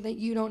say that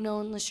you don't know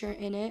unless you're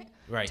in it,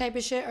 Right. type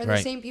of shit, are the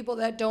Right. same people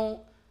that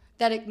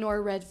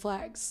ignore red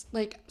flags.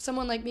 Like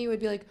someone like me would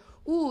be like,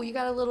 "Ooh, you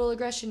got a little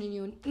aggression in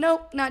you."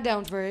 Nope, not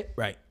down for it.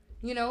 right.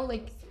 You know,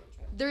 like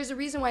there's a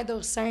reason why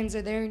those signs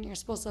are there, and you're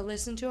supposed to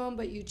listen to them,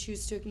 but you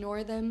choose to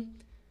ignore them,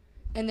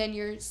 and then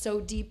you're so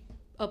deep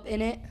up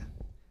in it.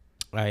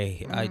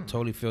 I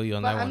totally feel you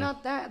on But that I'm one.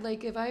 not that.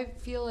 Like if I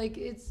feel like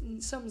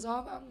something's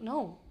off,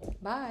 no,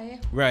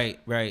 bye. Right,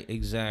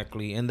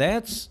 exactly. And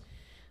that's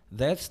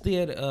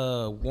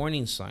the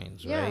warning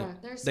signs, Yeah,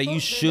 right? they're That you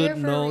supposed- they're there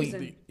should for a know,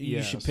 reason.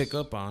 you should Yes. pick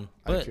up on.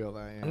 I But feel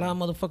that, yeah. a lot of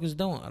motherfuckers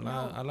don't. A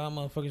lot of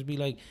motherfuckers be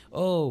like,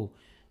 oh,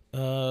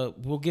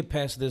 we'll get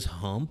past this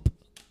hump,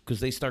 because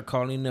they start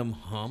calling them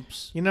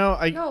humps. You know,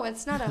 No,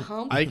 it's not a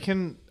hump. I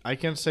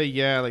can say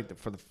yeah, like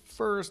for the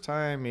first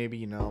time, maybe,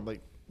 you know,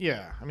 like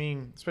yeah. I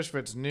mean, especially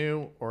if it's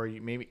new or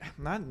you maybe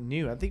not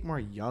new. I think more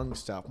young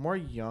stuff, more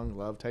young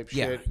love type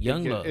Yeah, shit.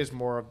 young love. is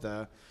more of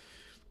the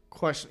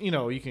question. You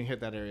know, you can hit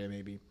that area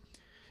maybe,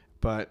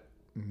 but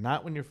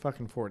not when you're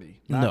fucking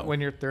 40. Not No.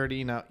 when you're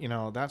 30. Not, you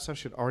know, that stuff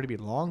should already be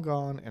long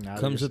gone. And now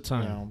Comes you're a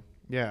time. You know,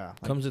 yeah.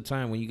 Like, Comes a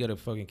time when you gotta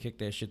fucking kick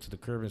that shit to the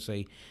curb and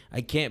say,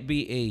 I can't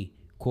be a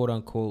quote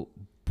unquote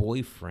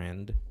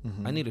boyfriend.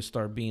 I need to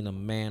start being a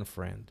man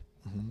friend.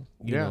 You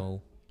Yeah.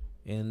 know,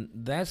 and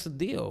that's the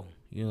deal.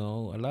 You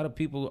know, a lot of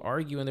people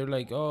argue and they're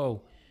like,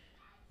 oh,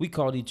 we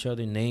called each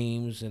other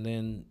names and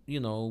then, you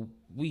know,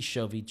 we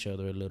shove each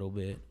other a little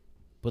bit.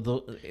 But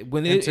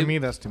when and to me,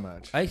 that's too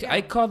much.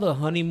 I call the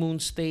honeymoon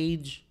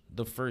stage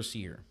the first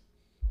year.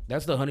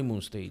 That's the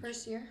honeymoon stage.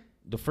 First year.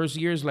 The first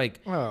year is like,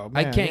 Oh,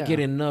 I man, can't yeah. get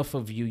enough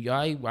of you.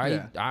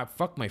 Yeah. I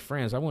fuck my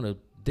friends. I want to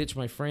ditch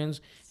my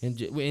friends. And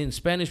in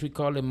Spanish, we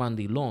call it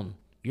mandilon.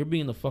 You're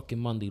being a fucking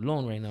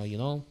mandilon right now, you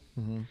know?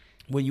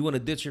 When you want to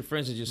ditch your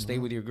friends and just stay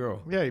with your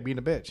girl. Yeah, you're being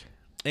a bitch.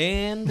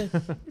 And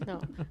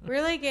No,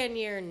 we're like in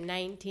year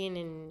 19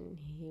 and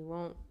he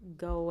won't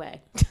go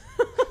away.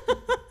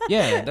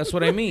 yeah, that's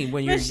what I mean.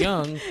 When you're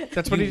young,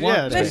 That's what you he- want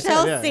yeah, that. that's-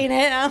 Michelle's yeah. seen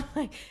it. I'm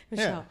like,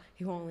 Michelle, Yeah.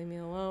 he won't leave me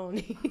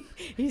alone.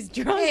 He's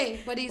drunk. Hey,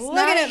 but he's Look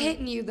not at him.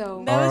 hitting you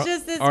though. That was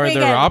just this Are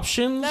weekend. there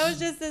options? That was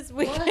just this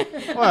weekend.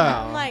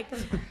 Wow. I'm like,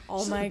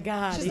 oh my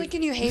God. She's like,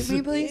 can you hate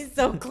me, please? He's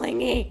so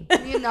clingy.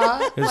 Can you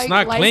not? It's like,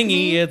 not like clingy.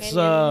 me? It's Can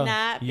you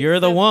not be you're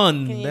the so-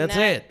 one. can you That's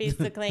not it. Be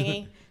so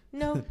clingy.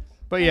 No.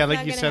 But yeah, That's like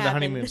not you gonna said, the happen.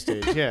 honeymoon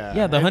stage. Yeah.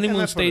 Yeah, the And honeymoon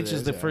that's what it stage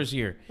is the yeah. first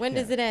year. When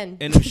does it end?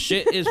 And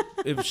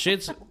if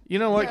shit's You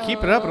know what?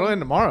 Keep it up. It'll end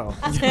tomorrow.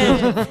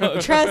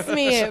 Trust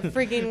me, it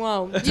freaking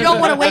won't. You don't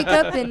want to wake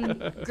up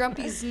and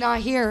Grumpy's not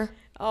here.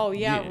 Oh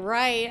yeah, Yeah.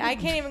 right. I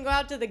can't even go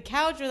out to the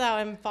couch without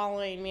him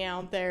following me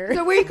out there.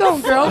 So where you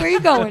going, girl? Where you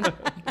going?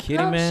 kidding,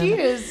 No, man. she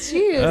is. She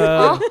is.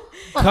 Uh,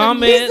 Oh.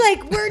 Comment. He's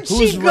like, where'd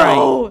Who's she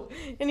go?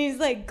 And he's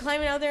like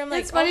climbing out there. I'm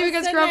like, It's funny all of a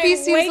because sudden Grumpy I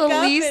seems wake the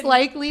up least and-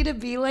 likely to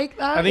be like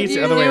that. I think if it's the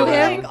you other way knew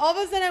around. him. Like all of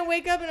a sudden I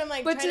wake up and I'm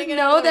like, But trying to to get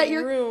know out of that the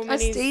you're room a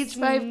and he's stage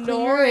 5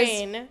 cleaner is-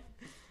 snoring.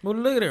 Well,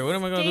 look at her. What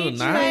am I gonna do? Stage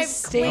Not? five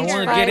Stage I want to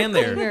cleaner. get in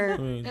there.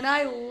 cleaner. And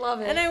I love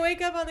it. And I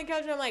wake up on the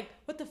couch and I'm like,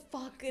 what the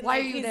fuck? And Why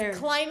like, are you he's there?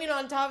 climbing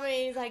on top of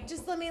me. He's like,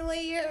 just let me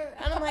lay here.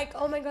 And I'm like,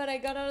 oh my God, I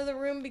got out of the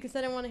room because I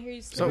didn't want to hear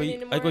you So snoring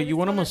anymore. I go, I you just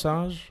want a wanna-"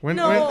 massage?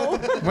 No.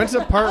 When's the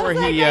part where I was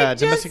he like, I just-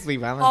 domestically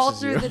all violences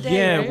through you? the day.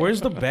 Yeah, right?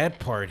 where's the bad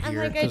part I'm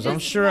here? like, I Because I'm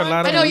just sure a want-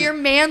 lot I of know your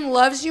man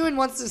loves you and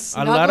wants to a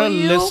snuggle lot of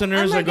you.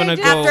 listeners I'm are like, I gonna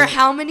just- go After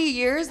how many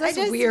years? I That's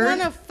just weird.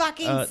 want to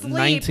fucking sleep.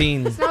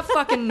 19. It's not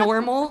fucking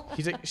normal.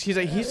 He's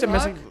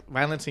domestic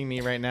violencing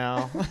me right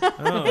now.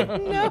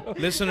 Oh.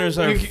 Listeners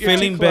are You're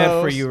feeling too bad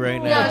for close. you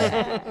right now.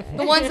 Yeah.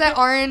 The ones that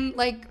are in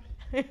like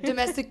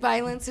domestic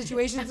violence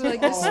situations are like,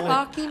 this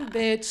fucking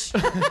bitch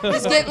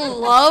is getting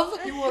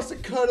love. He wants to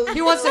cuddle.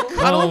 He wants to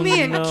cuddle Oh,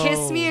 me and no.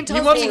 kiss me and He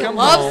tells wants me to he come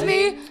loves home.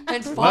 me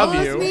and Love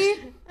follows you. me.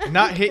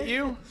 Not hit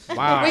you?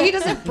 Wow. But he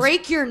doesn't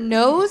break your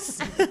nose.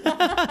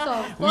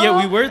 The Yeah,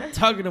 we fuck? were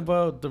talking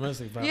about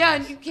domestic violence. Yeah,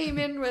 and you came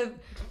in with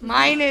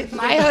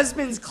my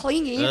husband's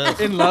clingy.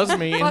 and loves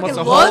me and wants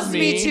Fucking to loves hold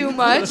me me. too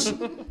much.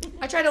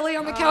 I try to lay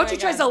on the couch. my He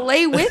tries God. to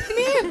lay with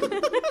me.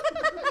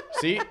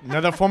 See,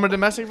 another form of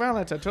domestic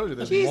violence. I told you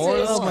there's more.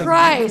 Jesus Oh my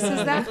Christ!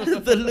 Is that?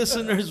 The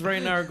listeners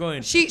right now are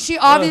going. She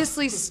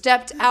obviously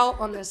stepped out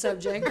on the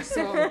subject.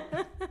 So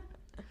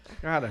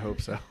God, I hope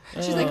so.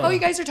 She's like, oh, you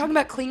guys are talking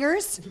about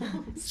clingers?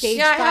 Stage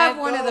Yeah, I have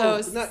 5. one of No,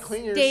 those. Not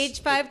clingers.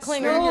 Stage 5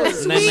 clinger. No, Nah, nah, nah,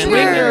 nah,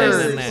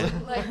 swingers. nah,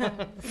 nah, nah.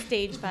 Like,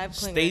 Stage 5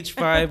 clinger. Stage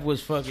 5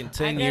 was fucking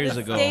 10 years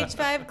ago. Stage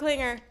 5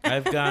 clinger.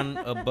 I've gone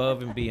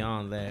above and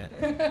beyond that.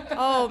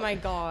 Oh my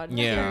god.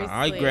 Yeah,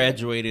 I seriously.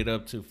 graduated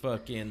up to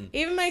fucking.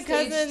 Even my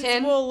Stage cousins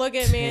 10. will look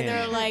at me and 10.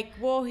 they're like,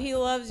 "Well, he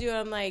loves you." And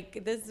I'm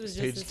like, "This was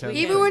Stage just this 10.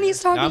 weekend." even when he's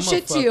talking I'm a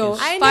shit to you,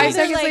 fucking- I know, 5 they're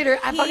seconds like, later,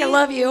 I "He fucking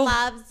love you.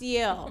 Loves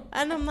you,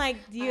 and I'm like,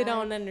 you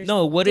don't understand.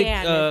 No, what did,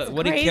 It's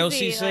what did Kelsey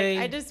crazy. say?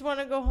 Like, I just want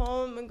to go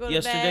home and go to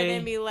bed Yesterday?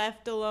 and be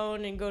left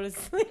alone and go to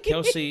sleep.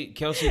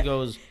 Kelsey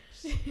goes,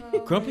 Oh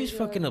Grumpy's my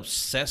fucking God.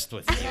 obsessed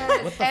with you.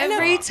 What the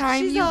Every fuck?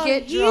 time She's you all,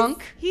 get "He's-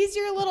 drunk, he's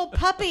your little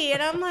puppy,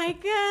 and I'm like,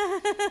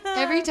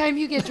 every time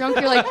you get drunk,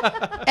 you're like,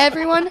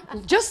 everyone,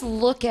 just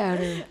look at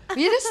her.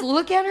 You just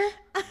look at her.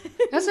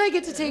 That's what I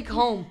get to take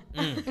home.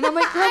 Mm. And I'm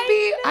like,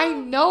 Grumpy, I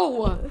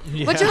know.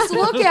 But just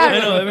look at I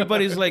know, her.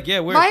 everybody's like, yeah,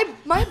 we're.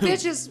 My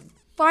bitch is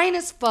fine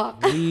as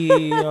fuck.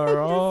 We are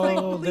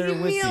all leave there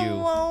with me you.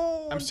 alone.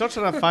 I'm still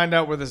trying to find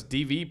out where this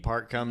DV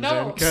part comes in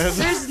No, because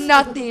there's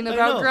nothing know.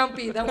 about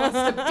Grumpy that wants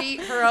to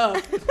beat her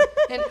up.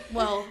 And,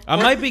 well, I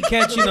might be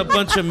catching a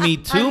bunch of Me I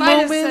Too might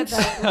have said moments,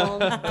 that wrong.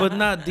 but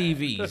not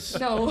DVs.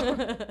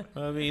 No.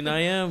 I mean,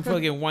 I am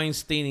fucking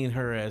Weinsteining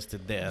her ass to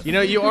death. you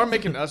know you are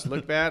making us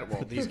look bad.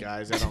 Well, these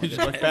guys, I don't just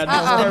look bad.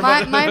 no more,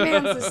 My but-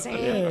 man's the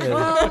same.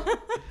 Well,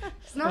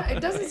 it's not. It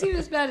doesn't seem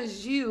as bad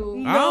as you.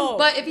 No,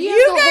 But if he has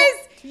you the whole-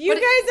 guys, you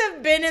but guys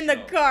have been in the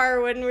car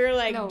when we were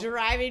like No.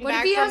 driving But if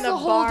back he from has the the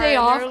whole bar, day and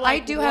off, they're I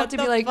like, do have to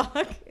be like, "What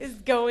the fuck is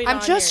going I'm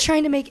on just here?"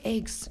 trying to make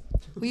eggs.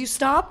 Will you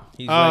stop?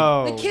 He's like,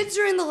 Oh, The kids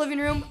are in the living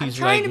room. I'm he's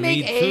trying like, to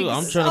make me eggs. too.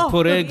 I'm trying to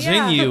put eggs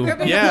yeah. in you.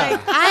 Ruben's Yeah.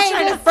 like, I'm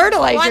trying to just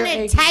fertilize your want to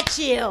eggs. touch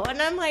you,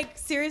 and I'm like,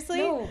 seriously?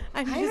 No,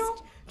 I'm I just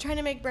don't- trying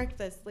to make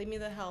breakfast. Leave me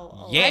the hell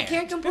alone. Yeah. I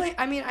can't complain.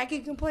 I mean, I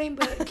can complain,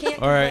 but I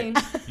can't All right,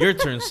 complain. your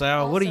turn,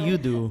 Sal. What do Also- you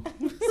do?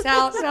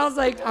 Sal sounds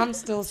like I'm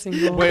still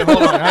single. wait,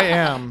 hold on. I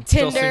am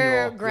still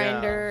Tinder, single.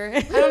 Grinder.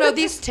 I don't know,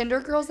 these Tinder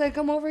girls that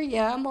come over,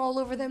 yeah, I'm all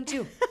over them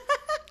too.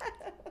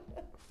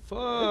 Yeah.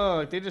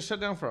 Fuck, they just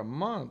shut down for a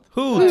month.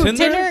 Who? Tinder?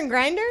 Tinder and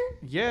Grinder?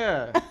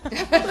 Yeah.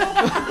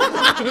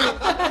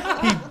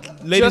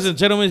 Ladies and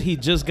gentlemen, he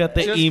just got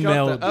the Just got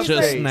email the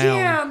just update. now.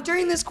 Damn,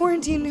 during this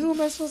quarantine, who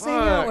am I supposed to hang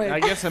out Fuck, with? I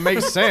guess it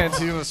makes sense.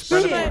 You're gonna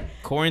spread Shit. it.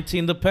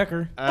 Quarantine the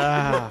pecker.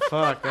 Ah,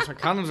 fuck. That's what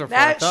condoms are for.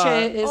 That I thought.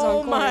 shit is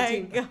Oh on my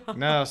quarantine. god.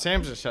 No,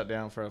 Sam's just shut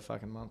down for a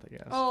fucking month, I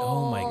guess.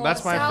 Oh, my-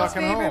 That's my Sal's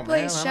fucking favorite home,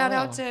 place. man. I Shout don't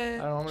out know. I to.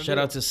 don't wanna Shout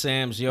do out it. to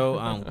Sam's,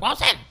 yo.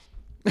 Wilson.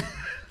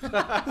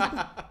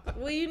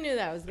 Well, you knew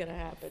that was gonna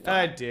happen.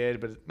 I did,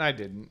 but I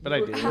didn't. But I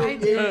did. I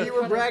did. You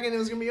were bragging it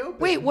was gonna be open.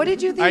 Wait, what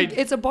did you think? I-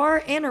 It's a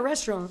bar and a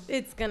restaurant.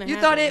 It's gonna You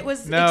happen. thought it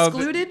was No,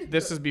 excluded?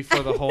 this is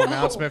before the whole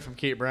announcement from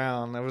Kate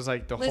Brown. It was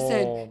like the Listen,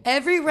 whole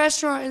every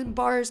restaurant and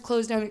bar is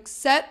closed down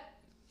except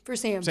for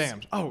Sam's.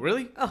 Sam's. Oh,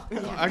 really? Oh,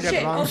 I got Shit,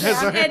 it wrong. okay,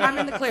 Sorry. I'm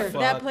in the clear.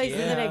 that place is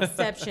yeah. an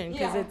exception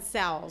because Yeah. it's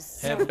Sal's.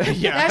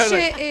 yeah, That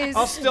shit is.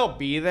 I'll still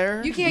be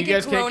there. You can't you get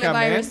guys can't come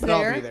in, coronavirus but I'll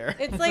there. be there.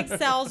 It's like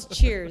Sal's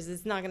Cheers.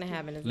 It's not gonna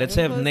happen. It's Let's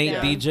not have gonna Nate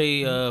close down.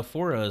 DJ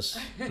for us,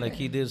 like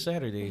he did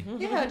Saturday.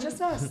 Yeah,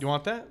 just us. You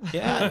want that?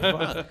 Yeah,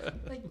 fuck.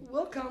 Like,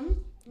 we'll come.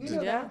 You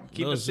know Yeah. that.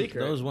 Keep those, it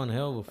secret. Those one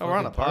hell of a Oh, we're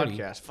on a fucking party.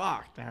 podcast.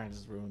 Fuck. Darn, I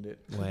just ruined it.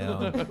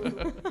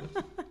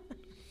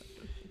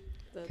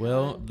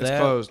 Well, It's that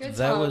closed. Good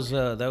that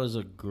talk. was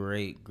a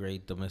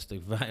great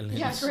domestic violence.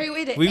 Yeah, great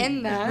way to we,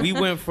 end that. We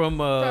went from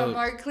From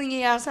our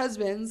clingy ass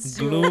husbands.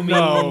 to- gloomy,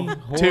 No,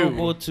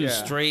 horrible to yeah.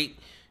 straight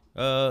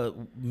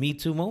Me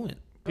Too moment.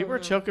 People are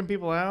choking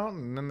people out,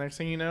 and then next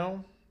thing you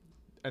know,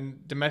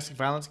 and domestic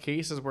violence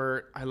cases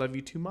where I love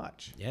you too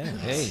much, Yeah,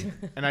 hey,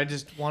 and I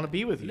just want to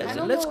be with you. I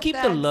don't let's know if keep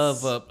the that's-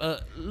 love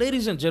up,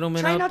 ladies and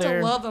gentlemen Try out not there.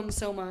 to love them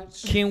so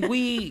much. Can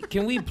we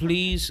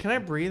please Can I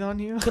breathe on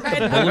you? cut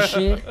the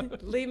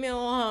bullshit? Leave me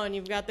alone.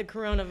 You've got the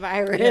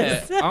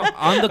coronavirus. Yeah,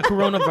 on the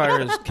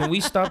coronavirus, can we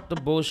stop the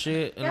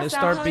bullshit and Yeah, let's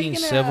Sal, start how are you being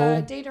gonna,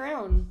 civil? Date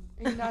around.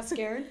 Are you not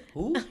scared?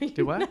 Who?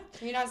 Do what?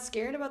 Are you not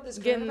scared about this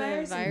Getting the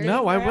coronavirus? virus?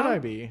 No, why would around? I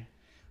be?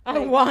 I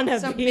wanna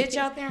Some be. bitch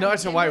out there. No, on I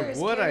said, why Tinder is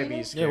would I carrying be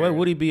it? scared? Yeah, why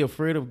would he be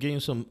afraid of getting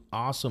some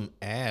awesome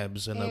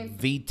abs and a And-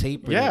 V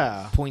taper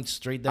Yeah. that points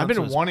straight down I've to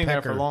been his wanting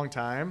that for pecker? a long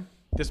time.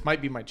 This might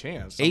be my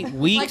chance. 8 Like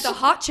weeks. the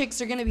hot chicks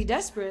are gonna be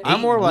desperate.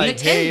 I'm more like,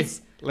 the hey,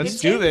 tins,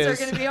 let's the do tins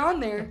this. are gonna be on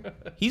there.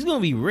 He's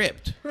gonna be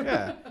ripped.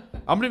 Yeah,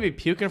 I'm gonna be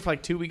puking for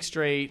like 2 weeks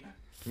straight,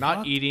 not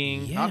Fuck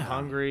eating, not yeah.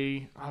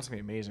 hungry. Oh, it's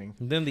gonna be amazing.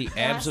 And then the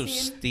abs of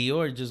Cassian.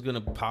 steel are just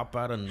gonna pop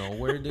out of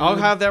nowhere, dude. I'll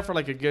have that for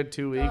like a good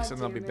 2 weeks, God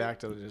and I'll be damn it. back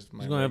to just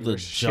my. He's gonna have the regular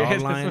shit.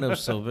 jawline of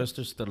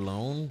Sylvester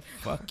Stallone.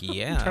 Fuck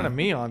yeah. Turning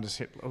me on, just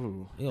hit.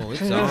 Oh, Yo,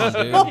 it's on,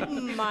 dude. Oh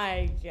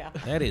my god.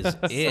 That is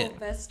it.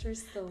 Sylvester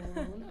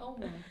Stallone. Oh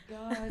my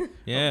god.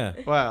 Yeah.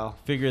 wow.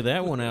 Figure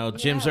that one out.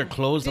 Gyms Yeah. are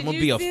closed. I'm Did gonna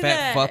you be a see fat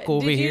that- fuck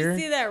over did here. you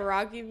see that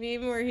Rocky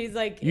meme where he's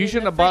like, You in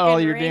shouldn't the have bought all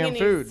freaking your ring damn and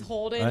food. He's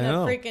holding I the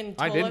know. freaking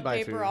I didn't toilet buy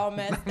paper food. all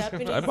messed up,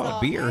 and I he's bought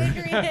all beer.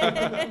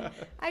 Adrian,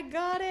 I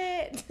got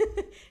it.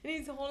 And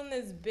he's holding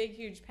this big,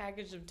 huge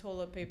package of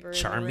toilet paper. in the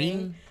Charming.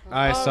 ring.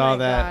 I Oh saw my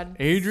that. God.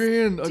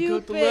 Adrian, I got the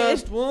Stupid.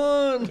 last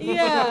one.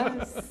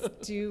 Yeah.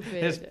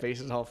 Stupid. His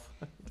face is all.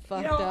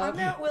 Fucked You know, up. I'm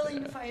not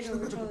willing to fight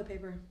over toilet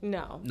paper.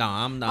 No. No,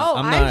 I'm not. Oh,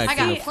 I'm not I actually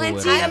got a fool plenty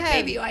with of it.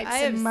 baby wipes I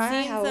have in my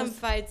seen some house.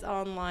 fights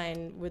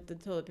online with the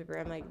toilet paper.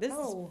 I'm like, this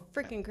No. is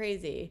freaking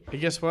crazy. Hey,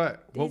 guess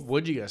what? What These-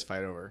 would you guys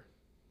fight over?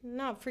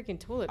 Not freaking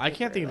toilet paper. I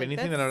can't think of Like,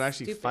 anything that I would that's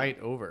actually stupid. fight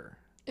over.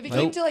 If it Nope.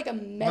 came to like a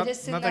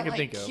medicine nothing I that can like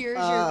think of. cures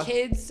your Uh,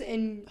 kids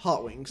and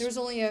Hot wings. there's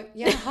only a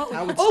hot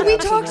I would oh we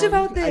stab talked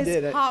someone. about this. I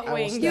did it. Hot I will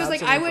wings. He was stab like,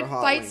 someone I for would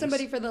hot fight wings.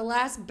 somebody for the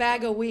last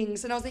bag of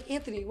wings, and I was like,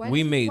 Anthony, why?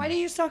 We made Why do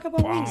you talk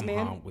about wings, Bomb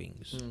man? hot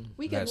wings.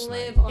 We could last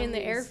live night. on In the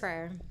air wings.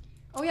 fryer.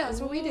 Oh yeah,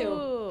 that's what we do.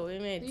 Ooh, we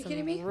made Are you some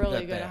kidding me? really got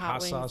good that hot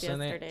hot wings sauce in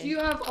it? yesterday. Do you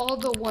have all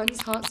the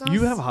ones hot sauce?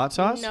 You have hot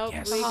sauce? Nope.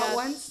 Yes. the We hot got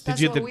ones? Did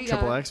That's you get the what we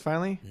triple got. X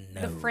finally?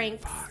 the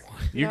Franks.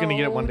 You're gonna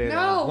get it one day. No,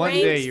 though. One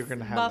Frank's day you're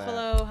gonna have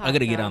Buffalo hot I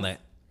gotta get on sauce. that.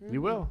 that.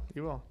 You will.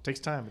 You will. Takes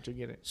time, but you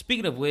get it.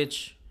 Speaking of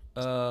which,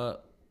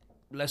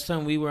 last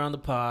time we were on the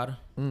pod,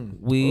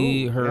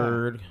 we Ooh, yeah.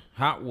 heard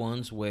Hot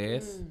Ones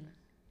with,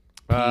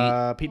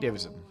 Pete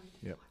Davidson.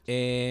 Yep.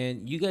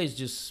 and you guys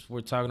just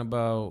were talking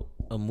about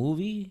a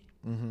movie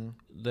Mm-hmm.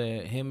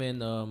 that him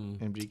and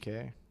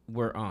MGK.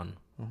 were on.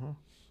 Mm-hmm.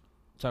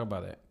 Talk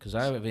about that because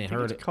I haven't I think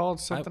heard it's it. called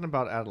something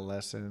about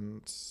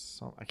adolescence.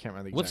 I can't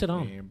remember the What's exact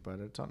it on? name, but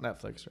it's on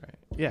Netflix, right?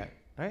 Yeah.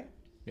 Right?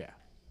 Yeah.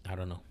 I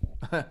don't know.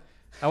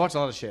 I watch a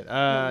lot of shit.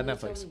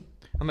 Netflix.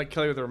 I'm like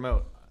Kelly with the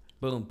remote.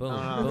 Boom, boom,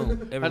 Uh, boom. I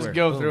just everywhere.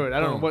 go Boom, through it. I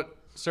don't know boom. what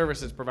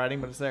service it's providing,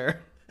 but it's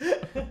there.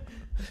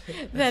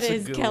 That That's a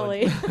is good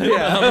Kelly.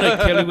 Yeah. I'm like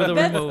Kelly with a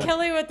That's remote.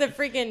 Kelly with the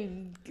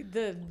freaking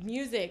the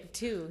music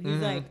too. He's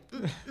Mhm. like,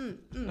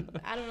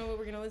 I don't know what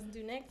we're gonna listen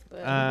to next,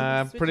 but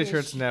I'm pretty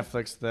switching sure the it's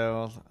Netflix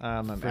though.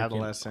 An Freaking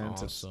adolescent.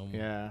 It's- awesome.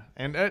 yeah,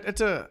 and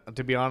it's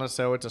to be honest,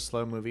 though, it's a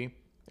slow movie.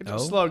 It's Oh?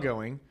 slow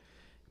going,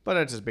 but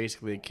it's just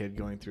basically a kid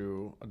going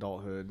through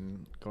adulthood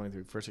and going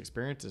through first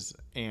experiences.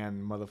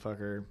 And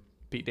motherfucker,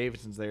 Pete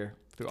Davidson's there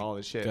through all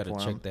this shit Gotta for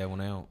check him. that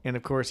one out. And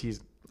of course,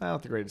 he's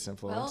not the greatest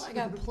influence. Well, I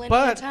got plenty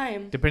But- of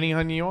time. Depending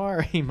on who you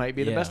are, he might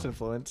be the Yeah. best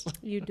influence.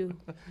 You do.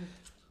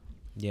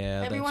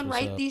 Yeah, Everyone that's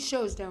what's write up. these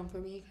shows down for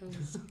me.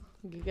 'Cause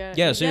You got,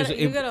 Yeah, you seriously,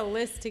 Got, you if- got a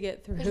list to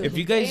get through. If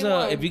you guys,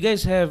 A1. if you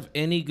guys have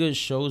any good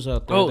shows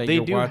out there that they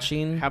you're do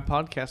watching, have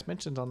podcast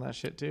mentions on that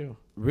shit too.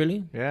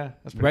 really, Yeah,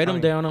 that's pretty write them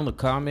funny. down on the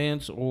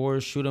comments or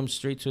shoot them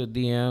straight to a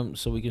DM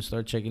so we can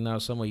start checking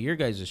out some of your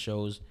guys'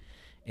 shows.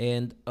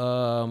 And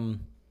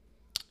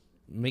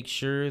make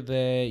sure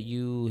that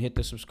you hit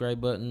the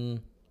subscribe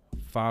button,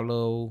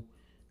 follow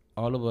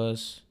all of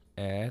us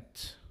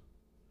at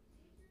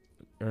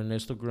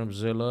Ernesto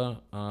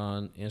Grumzilla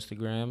on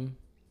Instagram.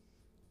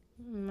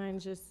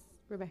 Mine's just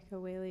Rebecca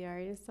Whaley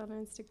Artist on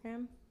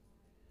Instagram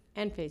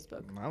and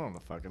Facebook. I don't know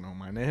fucking know what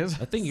mine is.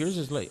 I think yours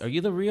is like, are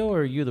you the real or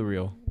are you the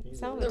real?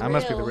 Sounds The I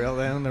must be the real. real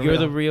then. You're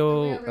the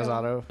real The real.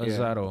 Azado.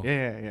 Azado.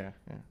 Yeah.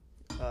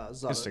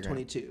 Zada Instagram.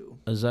 22.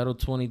 Azado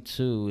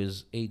 22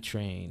 is A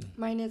Train.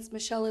 mine is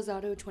Michelle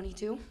Azado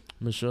 22.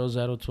 Michelle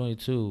Azado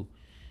 22.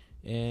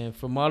 And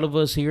from all of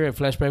us here at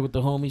Flashback with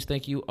the Homies,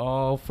 thank you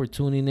all for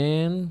tuning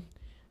in.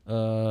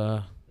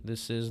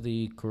 This is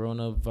the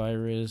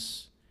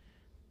coronavirus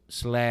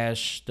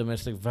 /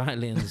 domestic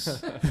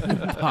violence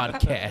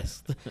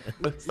podcast.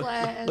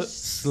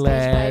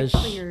 Slash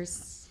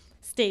clingers.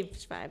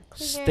 Stage 5.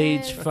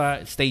 Stage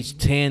 5, stage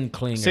 10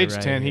 clinger. Stage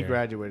right 10, he here.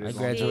 graduated. I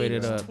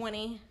graduated Stage up.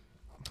 20.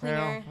 Well,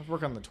 Clinger. let's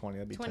work on the 20.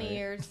 That'd be 20 tight.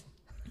 years.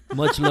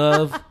 Much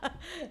love.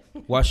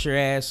 Wash your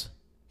ass.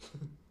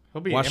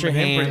 He'll be Wash your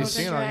Eminem pretty hands.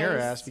 soon on your Don't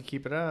ass if you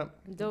keep it up.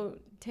 Don't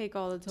take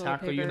all the toilet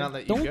Tackle paper. you, not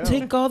let you Don't go.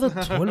 take all the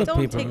toilet Don't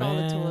paper, take man.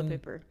 all the toilet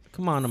paper.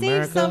 Come on, Save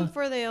America. some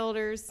for the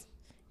elders.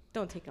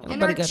 Don't take all. And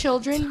Nobody our got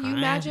children, time. you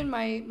imagine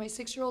my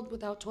 6-year-old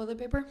without toilet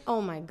paper? Oh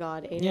my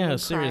God, Aiden Yeah,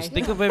 would serious. cry.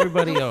 Think of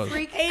everybody else.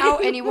 Freak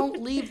out and he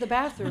won't leave the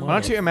bathroom. Why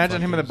don't you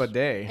imagine him with a Motherfuckers.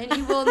 bidet? And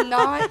he will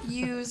not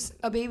use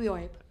a baby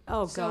wipe.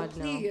 Oh So God,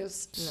 no.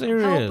 please,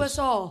 Serious. help us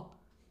all.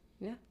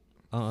 Yeah.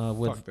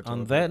 With Fuck the on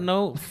toilet that paper.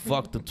 note,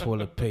 fuck the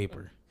toilet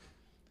paper.